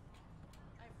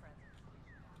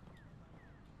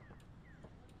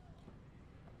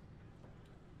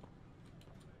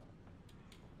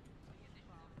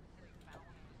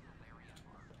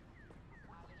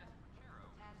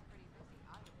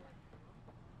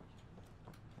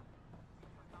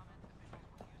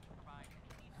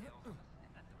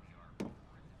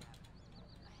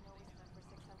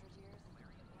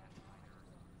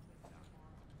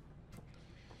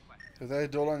 Tady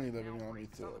dole někde by měla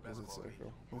mít pozice,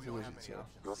 jako, můžu říct, jo.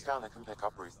 Your scanner can pick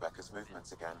up Ruth Becker's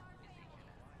movements again.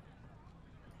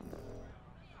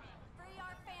 Free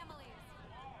our families.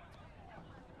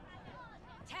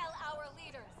 Tell our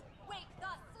leaders, wake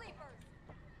the sleepers.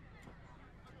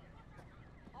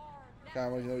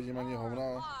 Kámo, nevidím ani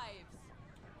hovna.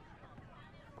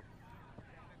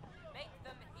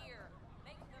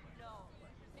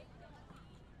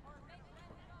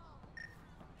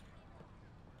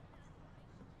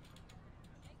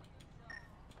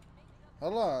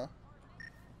 Hele.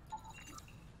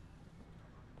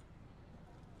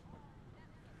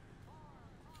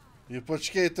 Jo,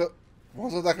 počkej, to...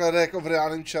 On to takhle jde jako v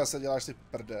reálném čase, děláš si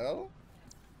prdel?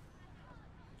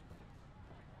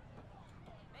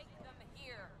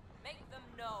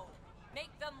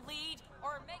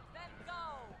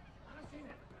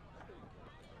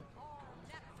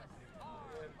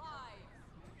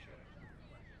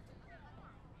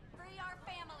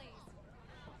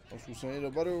 Už se nejde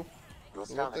do baru. Your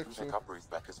scanner can pick up Ruth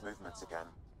Becker's movements again.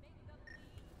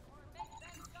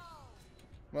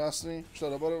 No jasný, šla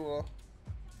do baru, vole.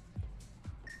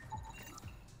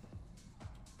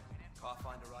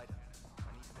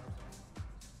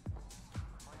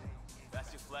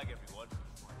 That's your flag, everyone.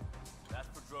 That's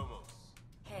for Dromos.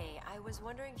 Hey, I was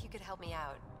wondering if you could help me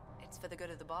out. It's for the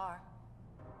good of the bar.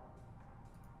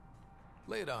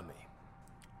 Lay it on me.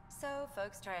 So,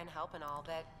 folks try and help and all,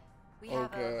 but we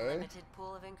have a limited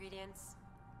pool of ingredients.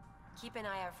 Keep an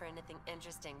eye out for anything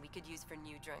interesting we could use for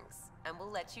new drinks, and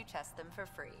we'll let you test them for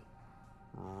free.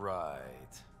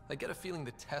 Right. I get a feeling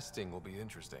the testing will be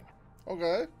interesting.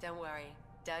 Okay. Don't worry.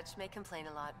 Dutch may complain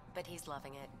a lot, but he's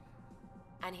loving it.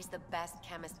 And he's the best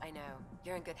chemist I know.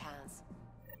 You're in good hands.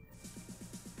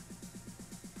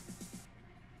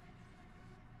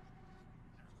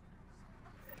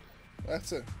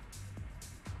 That's it.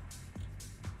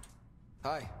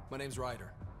 Hi, my name's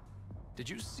Ryder. Did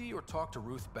you see or talk to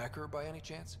Ruth Becker by any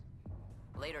chance?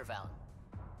 Later, Valen.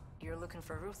 You're looking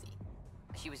for Ruthie.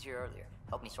 She was here earlier.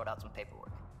 Helped me sort out some paperwork.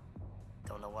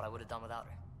 Don't know what I would have done without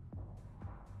her.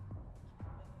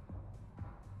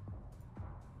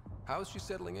 How is she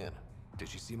settling in? Did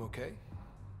she seem okay?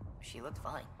 She looked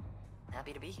fine.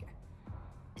 Happy to be here.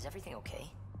 Is everything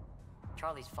okay?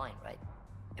 Charlie's fine, right?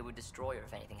 It would destroy her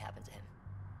if anything happened to him.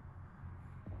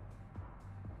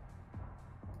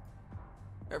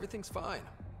 Everything's fine.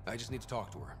 I just need to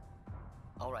talk to her.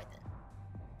 All right then.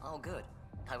 Oh, good.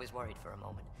 I was worried for a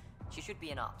moment. She should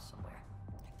be in ops somewhere.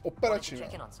 Wanted to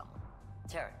check in on someone.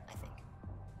 Taryn, I think.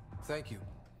 Thank you.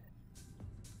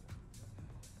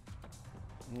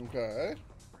 Okay.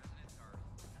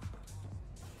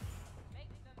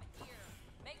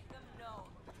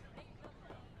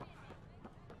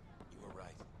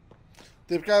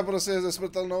 Typka je prostě ze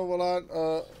smrtelnou, vole,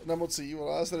 nemocí,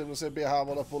 vole, se prostě běhá,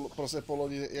 vole, prostě po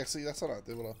lodi, jak se jí nechce,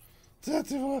 ty vole.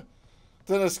 Ty vole,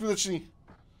 to je neskutečný.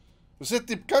 Prostě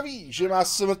typka ví, že má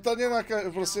smrtelně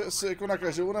prostě jako na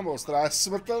každou nemoc, která je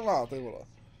smrtelná, ty vole.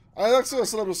 Ale tak si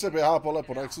vesele prostě běhá pole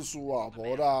po Nexusu a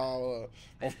pohoda, vole,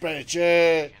 v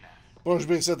péči. Proč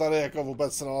bych se tady jako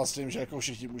vůbec srala s tím, že jako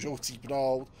všichni můžou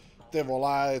chcípnout, ty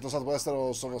vole, je to snad bude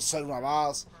sedu na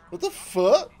vás. What the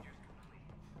fuck?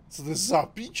 Co to je za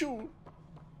píču?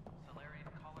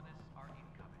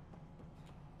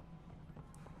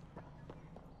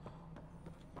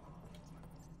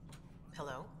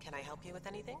 Hello, can I help you with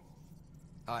anything?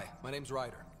 Hi, my name's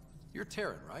Ryder. You're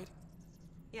Taryn, right?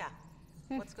 Yeah.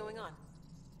 What's going on?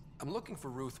 I'm looking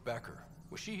for Ruth Becker.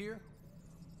 Was she here?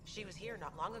 She was here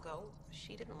not long ago.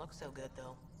 She didn't look so good,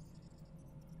 though.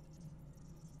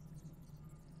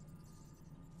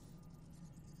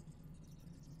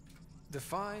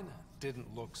 Define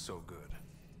didn't look so good.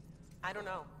 I don't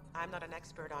know. I'm not an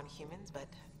expert on humans, but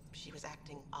she was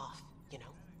acting off, you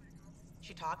know?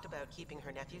 She talked about keeping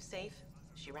her nephew safe.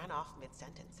 She ran off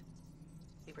mid-sentence.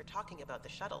 We were talking about the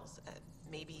shuttles.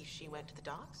 Maybe she went to the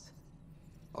docks?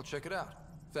 I'll check it out.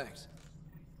 Thanks.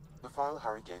 The file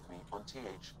Harry gave me on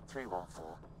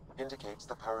TH-314 indicates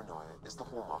that paranoia is the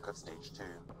hallmark of Stage 2.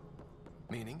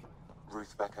 Meaning?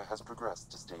 Ruth Becker has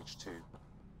progressed to Stage 2.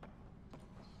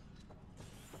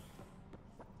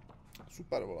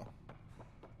 Super, vole.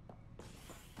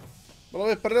 Bylo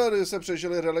by prdel, když se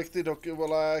přežili relikty do,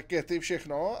 vole, kety,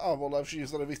 všechno a, vole, všichni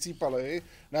se tady vycípali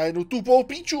na jednu tupou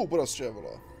píču prostě,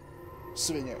 vole.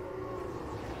 Svině.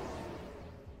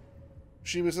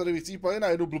 Všichni by se tady vycípali na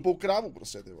jednu blbou krávu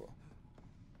prostě, ty vole.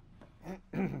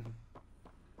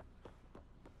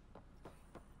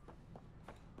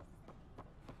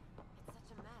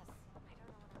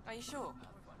 Are you sure?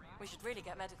 We should really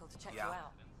get medical to check you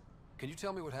out. Can you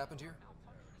tell me what happened here?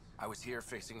 I was here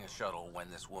fixing a shuttle when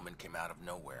this woman came out of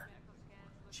nowhere.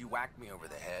 She whacked me over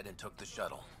the head and took the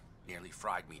shuttle. Nearly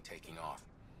fried me taking off.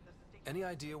 Any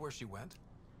idea where she went?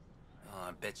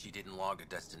 I bet she didn't log a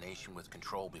destination with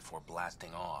control before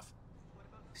blasting off.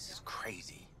 This is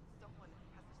crazy.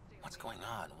 What's going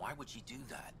on? Why would she do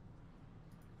that?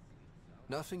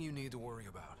 Nothing you need to worry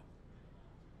about.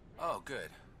 Oh, good.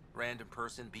 Random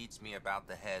person beats me about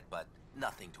the head, but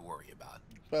nothing to worry about.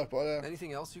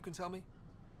 Anything else you can tell me?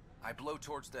 I blow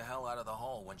towards the hell out of the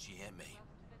hull when she hit me.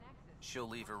 She'll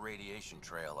leave her radiation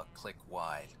trail a click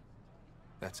wide.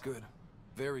 That's good.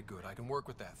 Very good. I can work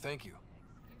with that. Thank you.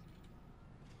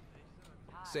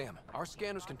 Sam, our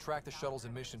scanners can track the shuttle's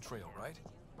emission trail, right?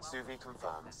 Suvi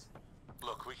confirms.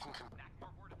 Look, we can...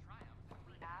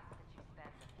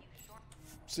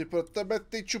 Si pro tebe,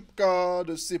 ty čupko,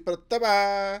 jdu si pro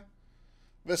tebe.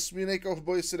 Vesmírný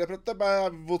kovboj si jde pro tebe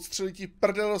a odstřelí ti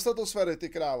prdel do statosféry, ty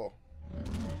krávo.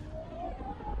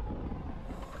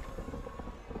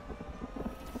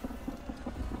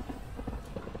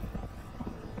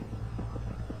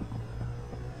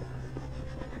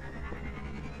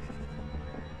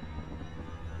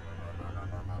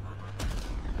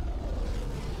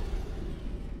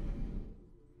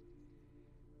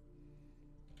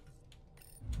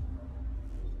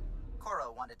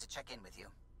 To check in with you.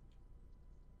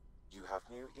 You have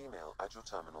new email at your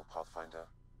terminal, Pathfinder.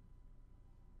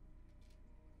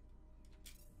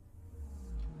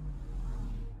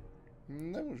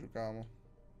 Nemůžu, kámo.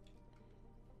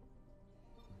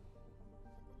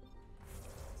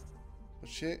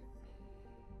 Počkej.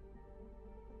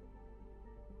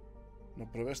 No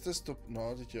prověřte stop,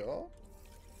 no teď jo.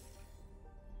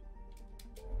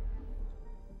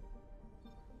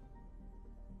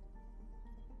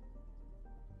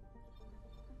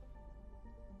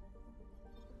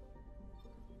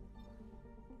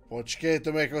 Počkej,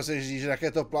 to mi jako se říct, že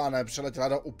raketoplánem přeletěla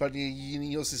do úplně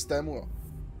jinýho systému, jo.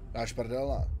 Dáš prdel,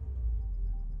 ne?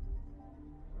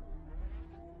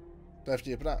 To je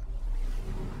vtipné.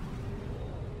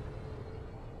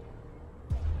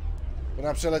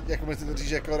 Ona jako mi chcete říct,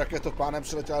 že jako raketoplánem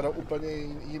přeletěla do úplně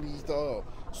jiný toho,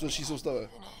 další soustavy.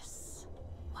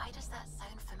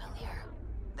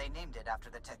 They named it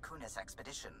after the Tekunis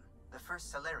expedition, the first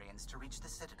Salarians to reach the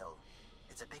Citadel.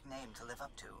 It's a big name to live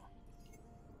up to.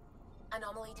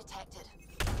 Anomaly detected.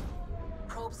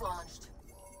 Probes launched.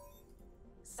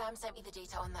 Sam sent me the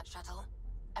data on that shuttle.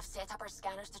 I've set up our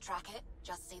scanners to track it.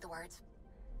 Just say the word.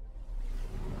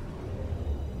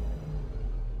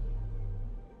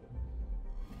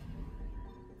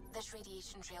 This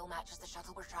radiation trail matches the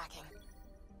shuttle we're tracking.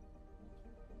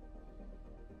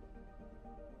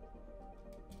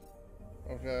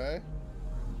 Okay.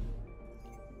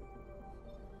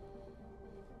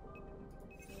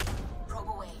 Probe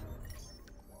away.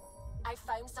 I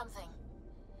found something.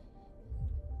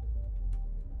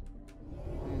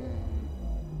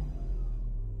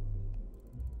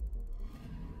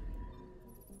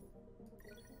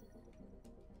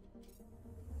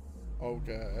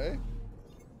 Okay.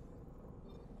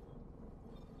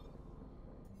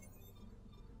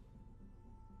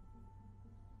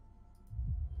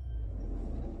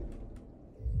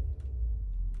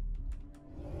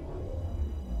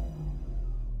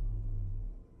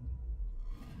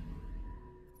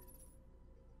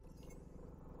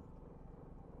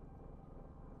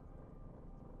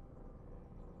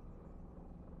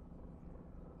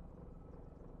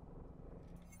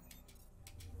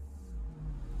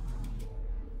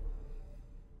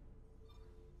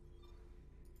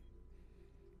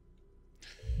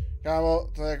 Kámo,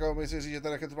 to je jako myslím říct, že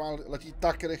ten raketoplán letí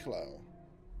tak rychle, jo.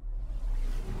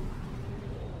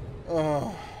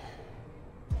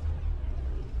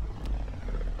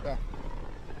 Ja.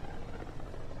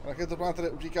 Raketoplán tady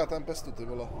utíká tempestu, ty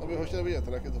vole. To bych ho chtěl vidět,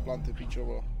 raketoplán, ty píčo,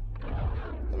 vole.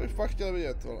 To bych fakt chtěl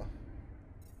vidět, vole.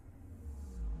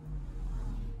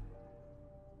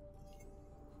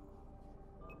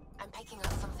 I'm picking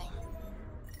up something.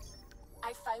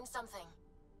 I found something.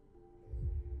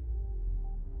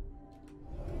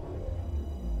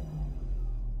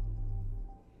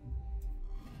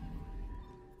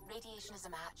 Radiation is a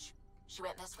match. She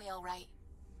went this way all right.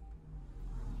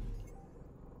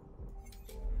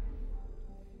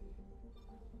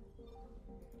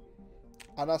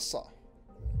 Anasa.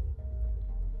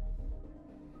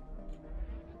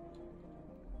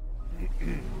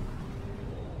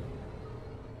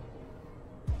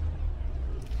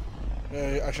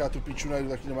 Ej, až já tu píču najdu,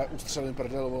 tak nemají ustřelím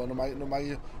prdel, vole, no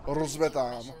mají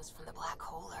rozvetám.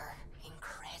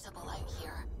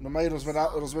 No mají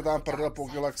rozvedám prdel po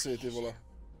galaxii, ty vole.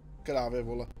 Krávě,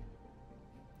 vole.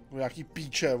 No nějaký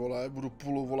píče, vole, budu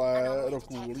půl, vole,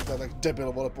 roku lítat tak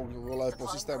debil, vole, po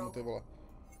systému, ty vole.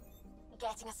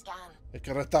 Jak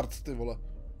retard, ty vole.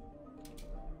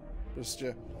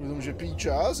 Prostě, tomu, že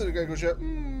píča, se říká jako, že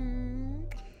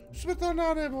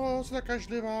světelná nebo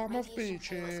zakažlivá, má v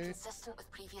píči.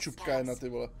 Čupka jedna, ty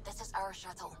vole.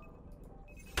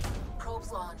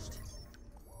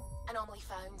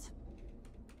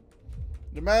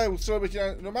 No má ustřelil bych ti na...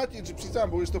 No má ti přítám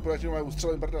bohu jistou projekti, no má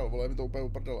ustřelil prdel, vole, mi to úplně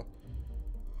uprdele.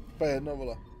 Úplně jedno,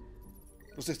 vole.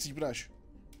 Prostě chcípneš.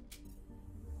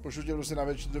 Pošlu tě prostě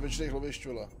do většiných lovišť,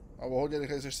 vole. A o hodně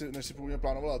rychleji, než si původně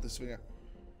plánovala, ty svině.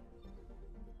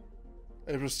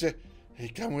 Je prostě, hej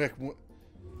kámo, jak mu...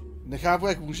 Nechápu,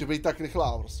 jak může být tak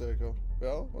rychlá, prostě, jako.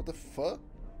 Jo? What the fuck?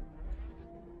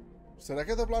 Se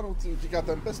raketoplánu utíká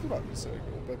tempestu, prostě, jako,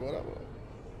 úplně pohoda, vole.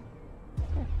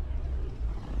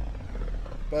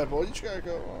 Úplně pohodička, jako,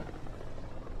 no.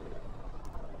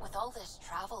 With all this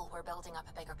travel, we're building up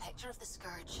a bigger picture of the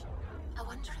Scourge. I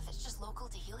wonder if it's just local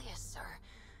to Helios, or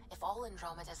if all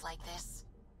Andromeda is like this.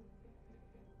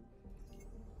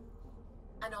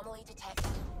 Anomaly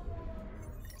detected.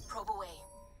 Probe away.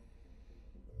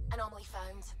 Anomaly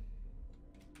found.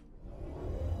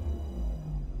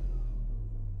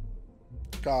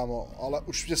 Kámo, ale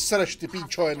už mě sereš, ty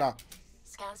píčo jedna.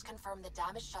 Scans confirm the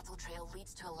damaged shuttle trail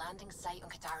leads to a landing site on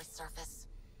Katara's surface.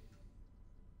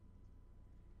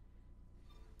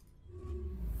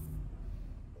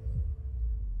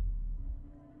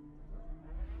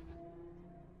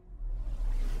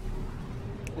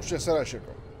 Už mě sereš,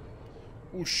 jako.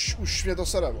 Už mě to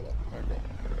sere, vole, jako.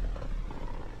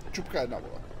 Čupka jedna,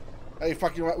 vole. Hej,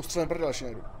 fakt jenom má ustřelen brdel, až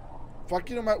nejdu. Fakt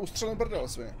jenom má ustřelen brdel,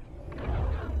 svině.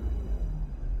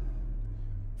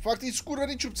 Fakt jí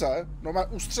skurvený čupce, no má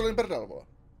ustřelen brdel, vole.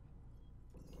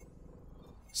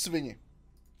 Svini.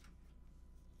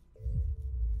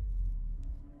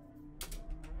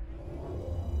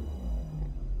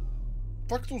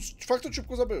 Fakt tu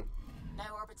čupku zabiju.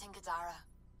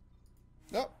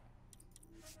 Jo.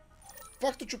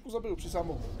 Fakt tu čupku zabiju, přísám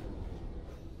Bohu.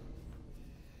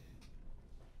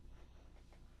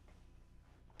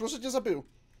 Prostě tě zabiju.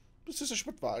 Prostě jsi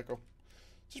mrtvá, jako.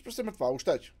 Jsi prostě mrtvá, už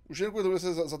teď. Už jen kvůli tomu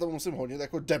se za tebou musím honit,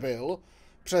 jako debil.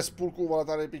 Přes půlku, vole,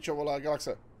 tady pičo, vole,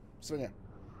 galaxe. Svině.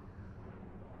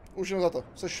 Už jenom za to.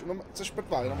 Jsi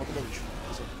mrtvá, jenom o tebe víš.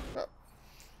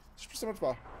 Jsi prostě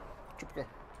mrtvá.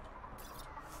 Čupka.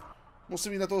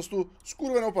 Musím jít na toho tu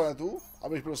skurvenou planetu,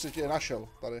 abych prostě tě našel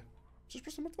tady. Jsi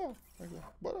prostě mrtvá. Takhle.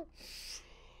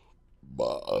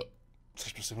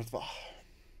 Jsi prostě mrtvá.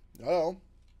 Jo.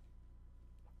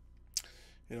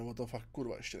 Jenom o tom fakt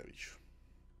kurva ještě nevíš.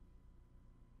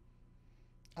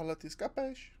 Ale ty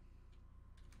skapeš.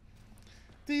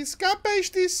 Ty skapeš,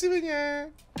 ty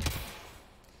svině.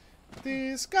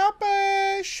 Ty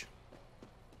skapeš.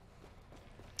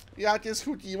 Já tě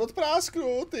schutí od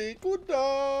prásknu, ty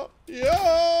kudo.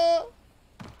 Jo.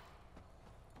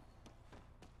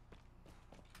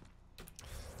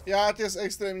 Já tě s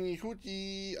extrémní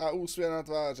chutí a úsměv na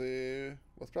tváři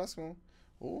od prásknu.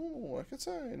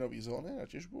 Nekecej, nový zóny na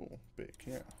těžbu.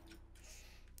 Pěkně.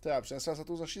 To já přinesla se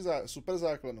tu naší super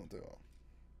základnu, tyjo.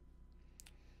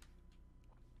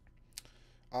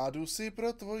 A jdu si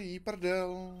pro tvojí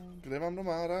prdel. Kde mám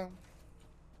domára?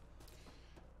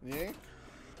 Nik?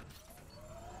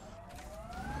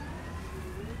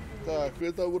 Tak,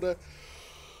 kde to bude?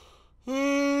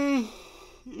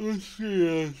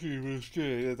 Prostě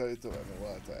někde tady to vemu,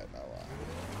 ale to je jedna lá.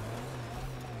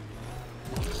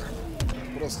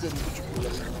 Prostě jdu tu čupu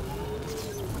tady.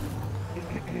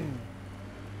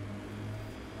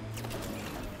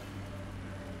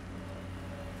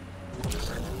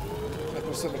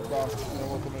 Jako se mrtvá,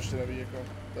 jenom o tom ještě neví, jako,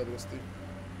 to je prostý.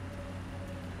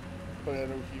 Úplně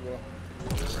jednoduchý, vole.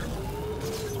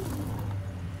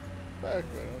 To je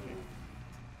jako jednoduchý.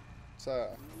 Co je?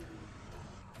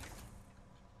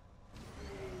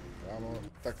 Kámo,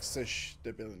 tak seš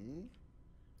debilní?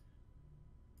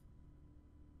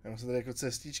 Já mám se tady jako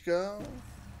cestička.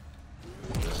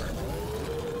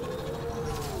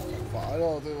 Fajn,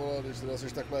 no, ty vole, když teda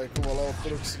seš takhle jako vole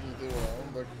ortodoxní, ty vole,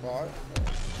 tak fajn.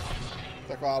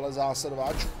 Taková ale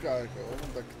zásadová čupka, jako,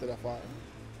 tak teda fajn.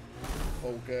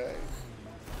 OK.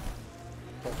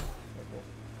 Tak, jako.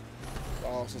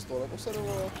 Já se z toho neposedu,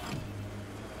 vole.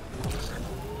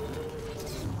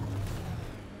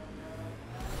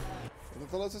 Je to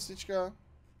tohle cestička?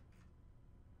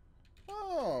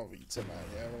 No,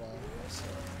 víceméně, vole, asi.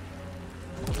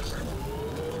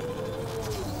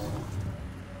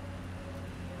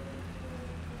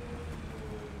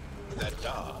 That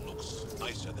Dar looks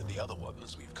nicer than the other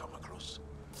ones we've come across.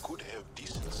 Could have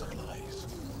decent supplies.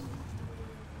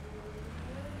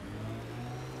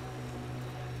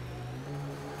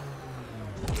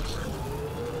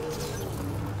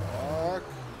 Tak.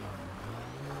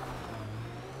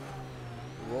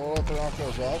 Vole, to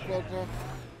nějaká základna.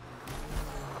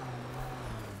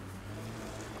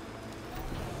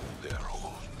 They're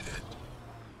all dead.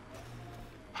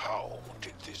 How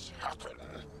did this happen?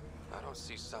 I don't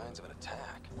see signs of an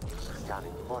attack.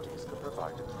 Scanning bodies could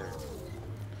provide a clue.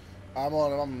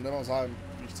 Ámo, nemám zájem,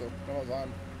 víš co, nemám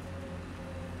zájem.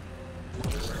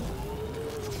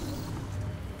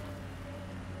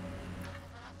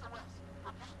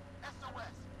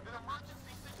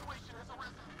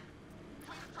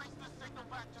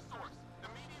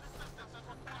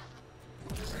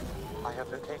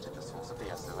 located the source of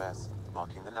the SOS,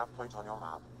 marking the nav point on your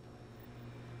map.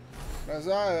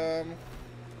 Nezájem.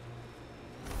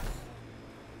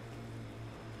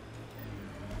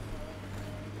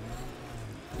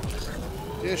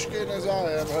 Těžký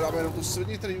nezájem. Hledáme jenom tu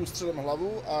svině, který ustřelím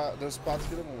hlavu a jdem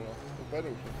zpátky domů. No. Úplně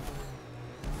douche.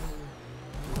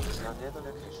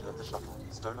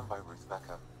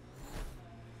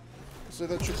 Co je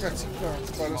ta čukací,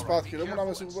 no. Jdem zpátky domů,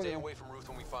 dáme si úplně.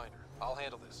 I'll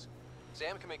handle this.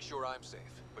 Sam can make sure I'm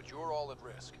safe, but you're all at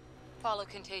risk. Follow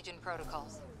contagion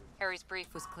protocols. Harry's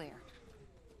brief was clear.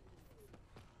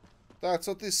 Tak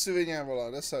co ty svině,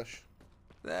 vole, kde seš?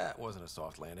 That wasn't a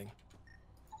soft landing.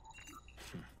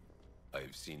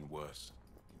 I've seen worse.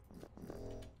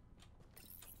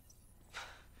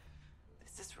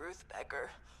 This is Ruth Becker.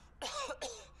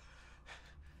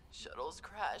 Shuttle's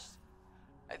crashed.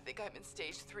 I think I'm in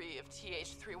stage 3 of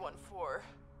TH314.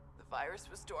 The virus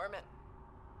was dormant.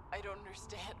 I don't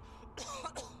understand.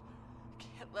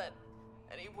 Can't let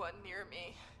anyone near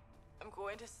me. I'm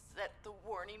going to set the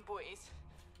warning buoys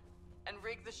and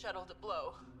rig the shuttle to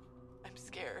blow. I'm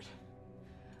scared.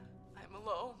 I'm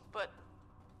alone, but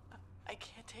I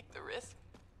can't take the risk.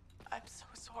 I'm so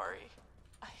sorry.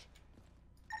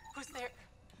 Who's there?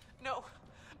 No.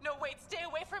 No, wait, stay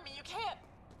away from me. You can't.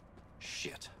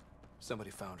 Shit.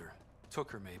 Somebody found her.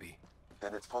 Took her, maybe.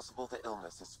 Then it's possible the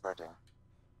illness is spreading.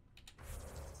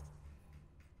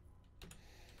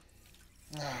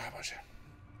 Bože.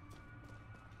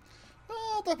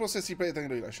 No, tak prostě cípej ten,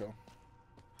 kdo ji našel.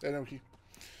 Jednoduchý.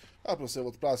 A prostě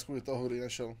odpláskuji toho, kdo ji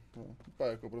našel. No, úplně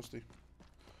jako prostý.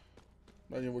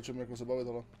 Není o čem jako se bavit,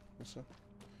 ale prostě.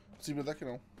 Cípej taky,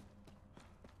 no.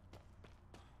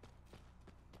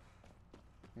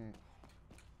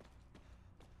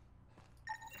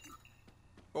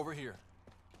 Over here.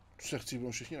 Se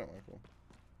chcípnou všichni, no, jako.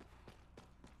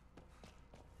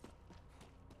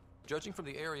 Judging from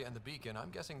the area and the beacon,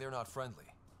 I'm guessing they're not friendly.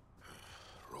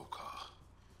 Roka.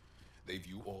 They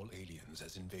view all aliens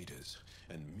as invaders,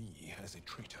 and me as a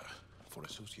traitor for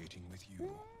associating with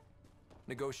you.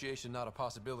 Negotiation not a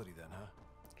possibility then, huh?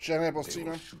 They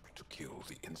will shoot to kill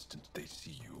the instant they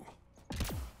see you.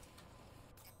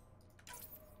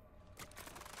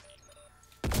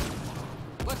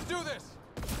 Let's do this!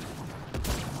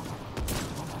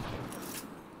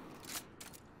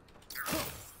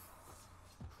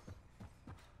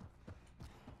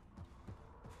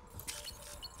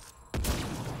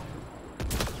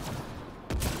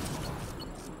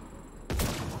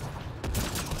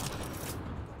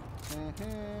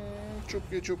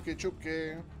 Čupky, čupky,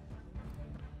 čupky.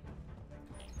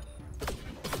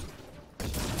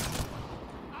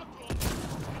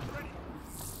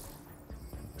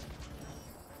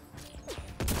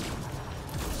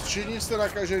 Všichni jste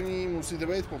nakažení, musíte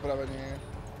být popraveni.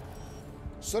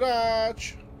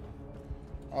 Sráč!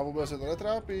 A vůbec se to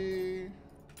netrápí.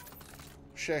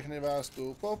 Všechny vás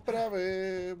tu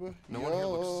popravím.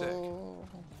 Jo.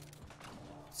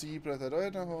 Cíplete do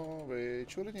jednoho, vy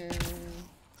čurni.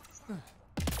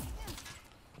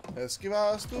 Hezky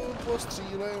vás tu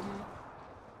postřílím.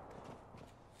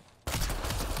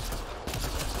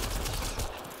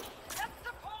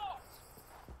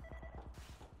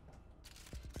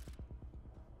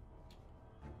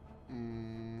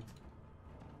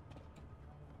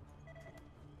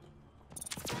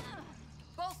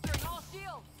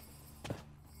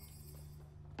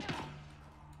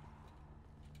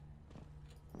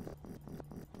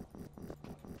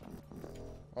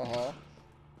 Aha.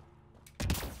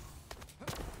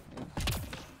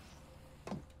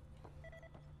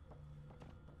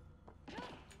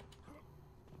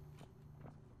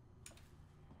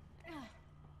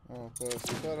 No, to je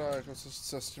super, a jako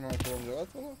se s tím jako mám dělat,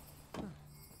 ale?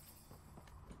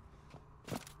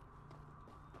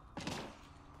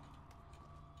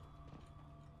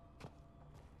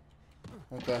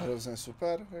 No to je hrozně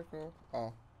super, jako,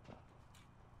 a.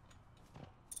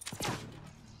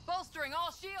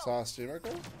 Co s tím, jako?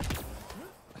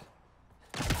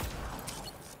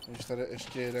 Když tady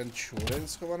ještě jeden čurin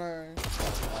schovaný.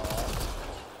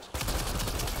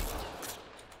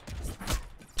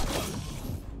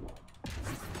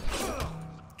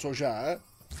 Cože?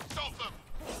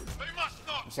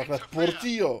 Takhle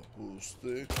portýho.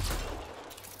 Hustý.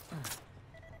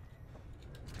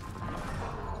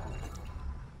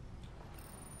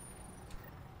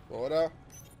 Pohoda.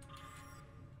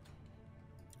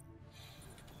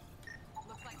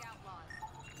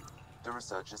 The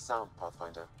research is sound,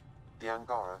 Pathfinder. The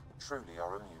Angara truly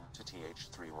are immune to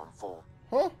TH314.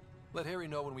 Huh? Let Harry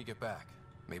know when we get back.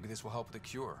 Maybe this will help with a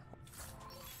cure.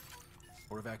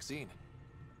 Or a vaccine.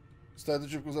 Stále tu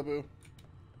čipku zabiju.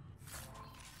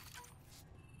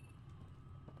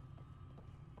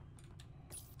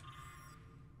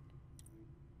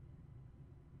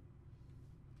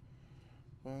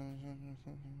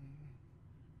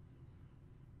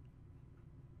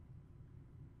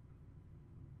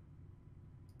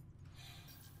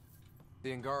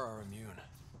 The Angara are immune.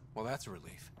 Well, that's a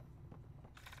relief.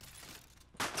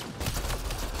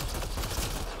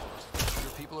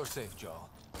 Your people are safe, Joel.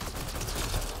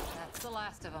 That's the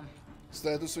last of them.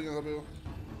 Jste tu svině zabil.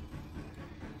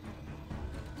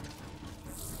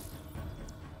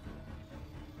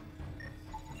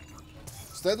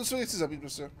 Jste tu svině chci zabít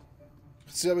prostě.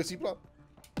 Chci, aby cípla.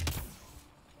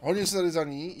 Hodně se tady za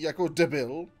ní jako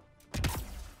debil.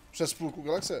 Přes půlku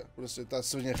galaxie. Prostě ta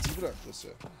svině chcípne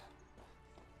prostě.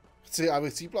 Chci,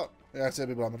 aby chcípla. Já chci,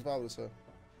 aby byla mrtvá prostě.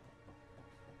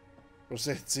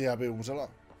 Prostě chci, aby umřela.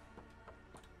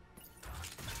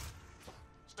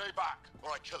 Stay back, or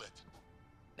I kill it.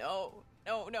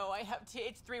 No, I have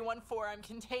TH314. I'm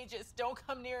contagious. Don't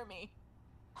come near me.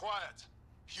 Quiet.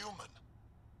 Human.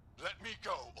 Let me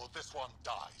go, or this one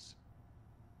dies.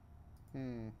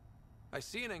 I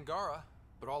see an Angara,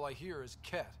 but all I hear is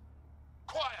Ket.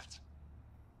 Quiet!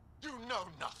 You know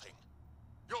nothing.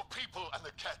 Your people and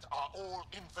the Ket are all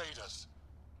invaders.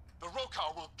 The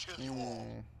Rokar will kill you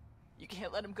all. You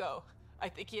can't let him go. I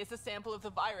think he has a sample of the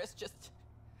virus.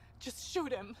 Just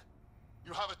shoot him.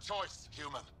 You have a choice,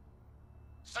 human.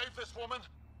 Save this woman,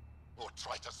 or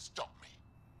try to stop me.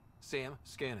 Sam,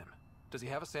 scan him. Does he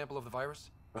have a sample of the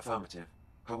virus? Affirmative.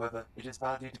 However, it is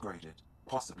badly degraded,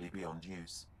 possibly beyond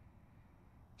use.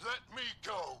 Let me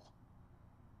go.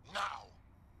 Now.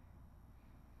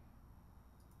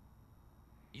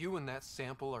 You and that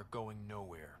sample are going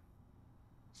nowhere.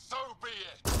 So be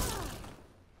it.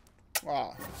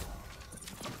 Ah.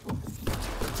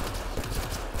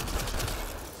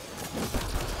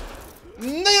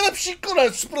 Nejlepší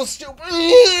konec prostě.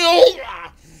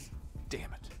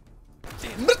 Damn it.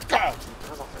 Mrtko!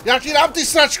 Já ti dám ty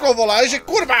sračko, vole, že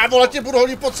kurva, vole, tě budu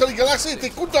hodit po celý galaxii, ty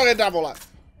kudo jedna, vole.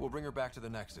 We'll bring her back to the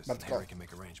Nexus and Harry can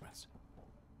make arrangements.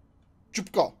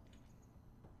 Čupko.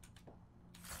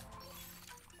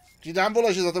 Ti dám,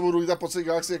 vole, že za tebou budu lítat po celý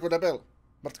galaxii jako debil.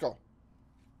 Mrtko.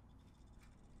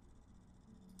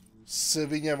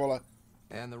 Svině, vole.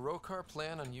 And the Rokar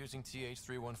plan on using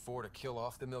TH314 to kill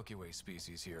off the Milky Way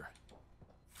species here.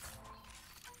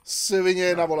 Svině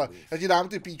jedna, vole. Já ti dám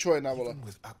ty píčo jedna, vole.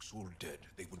 With actual dead,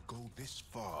 they would go this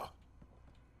far.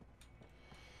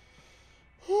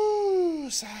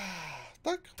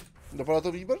 Tak, dopadlo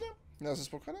to výborně. Já jsem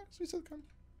spokojený s výsledkem.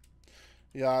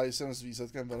 Já jsem s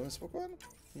výsledkem velmi spokojen.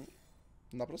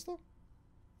 Naprosto.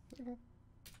 Jako.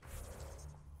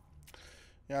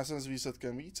 Já jsem s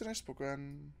výsledkem více než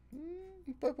spokojen.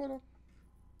 Úplně pohoda.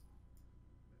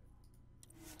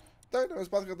 Tak jdeme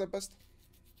zpátky na ten pest.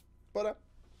 Pohoda.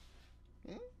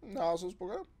 Já jsem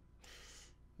spokojen.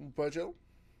 Úplně chill.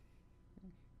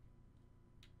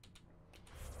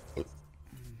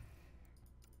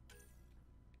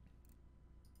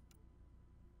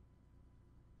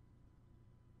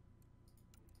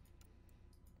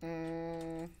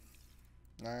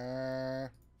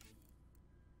 Ne.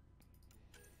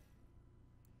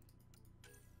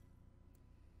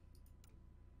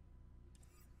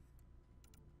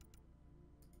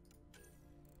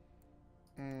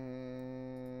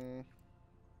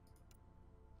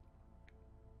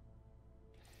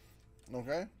 OK,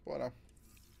 pohoda.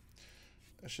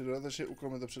 Ještě dodatečně úkol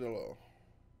mi to přidalo.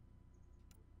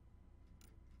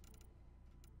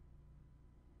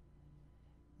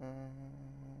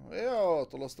 Jo,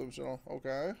 tohle to mi přidalo, OK.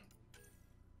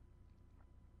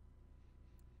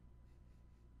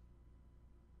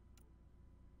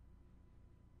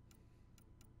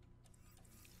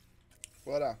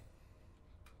 Pohoda.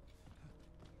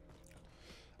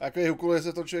 A jaký úkol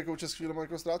se to člověk občas chvíli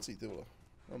jako ztrácí, ty vole.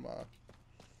 Normálně.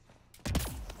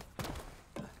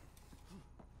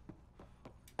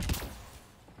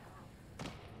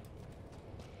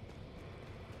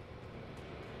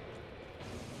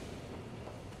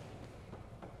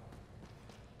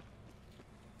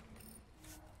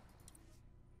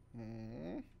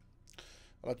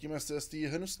 Letíme z té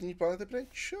hnusné planety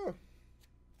pryč.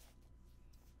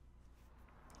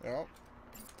 Jo.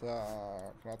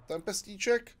 Tak, na ten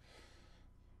pestíček.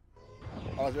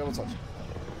 Ale dělám odsaď.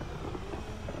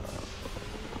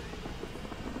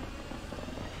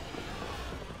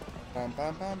 Pam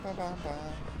pam pam pam pam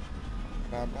pam.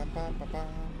 Pam pam pam pam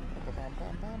pam. Pam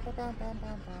pam pam pam pam pam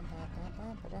pam pam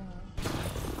pam pam pam.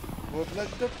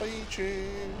 Odleď do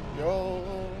píči, jo,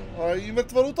 a jí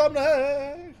mrtvolu tam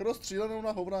nech, rozstřílenou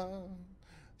na hovna,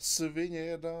 svině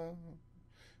jedna.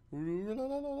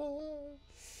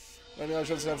 Neměl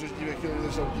šanci na příští chvíli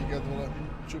začal utíkat, vole,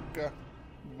 čupka,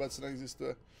 vůbec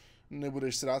neexistuje.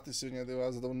 Nebudeš srát ty svině, ty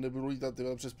vole, za to nebudu lítat, ty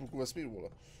vole, přes půlku vesmíru, vole,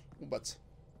 vůbec.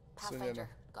 Pathfinder,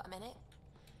 got a minute?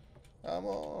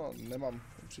 Kámo, nemám,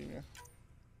 upřímně.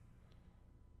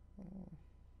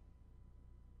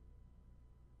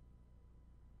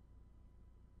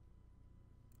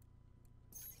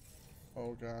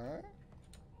 Okay.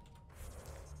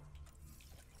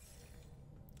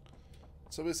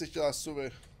 Co by si chtěla,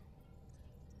 Suvi?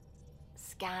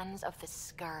 Scans of the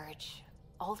Scourge.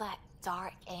 All that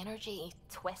dark energy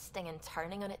twisting and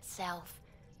turning on itself.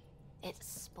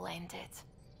 It's splendid.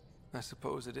 I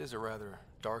suppose it is a rather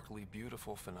darkly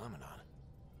beautiful phenomenon.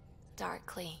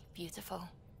 Darkly beautiful.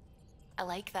 I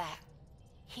like that.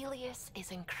 Helios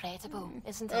is incredible,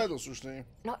 isn't it?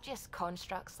 Not just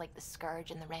constructs like the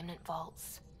Scourge and the Remnant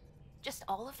Vaults. Just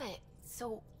all of it.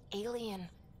 So alien.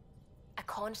 A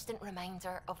constant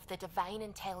reminder of the divine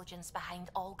intelligence behind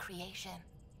all creation.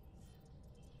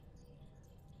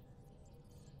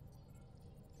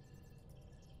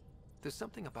 There's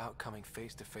something about coming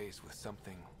face to face with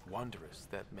something wondrous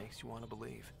that makes you want to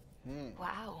believe.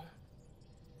 Wow.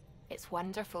 It's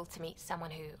wonderful to meet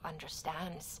someone who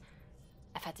understands.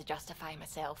 I've had to justify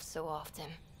myself so often.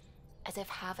 As if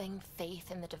having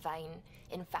faith in the divine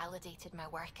invalidated my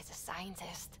work as a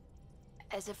scientist.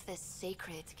 As if the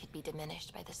sacred could be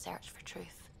diminished by the search for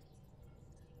truth.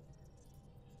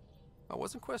 I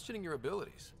wasn't questioning your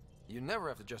abilities. You never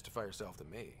have to justify yourself to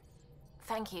me.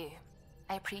 Thank you.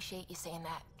 I appreciate you saying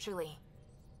that, truly.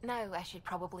 Now I should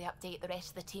probably update the rest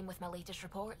of the team with my latest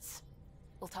reports.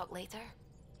 We'll talk later.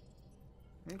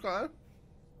 Okay.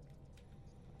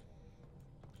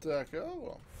 Tak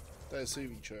jo, to je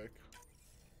CVček.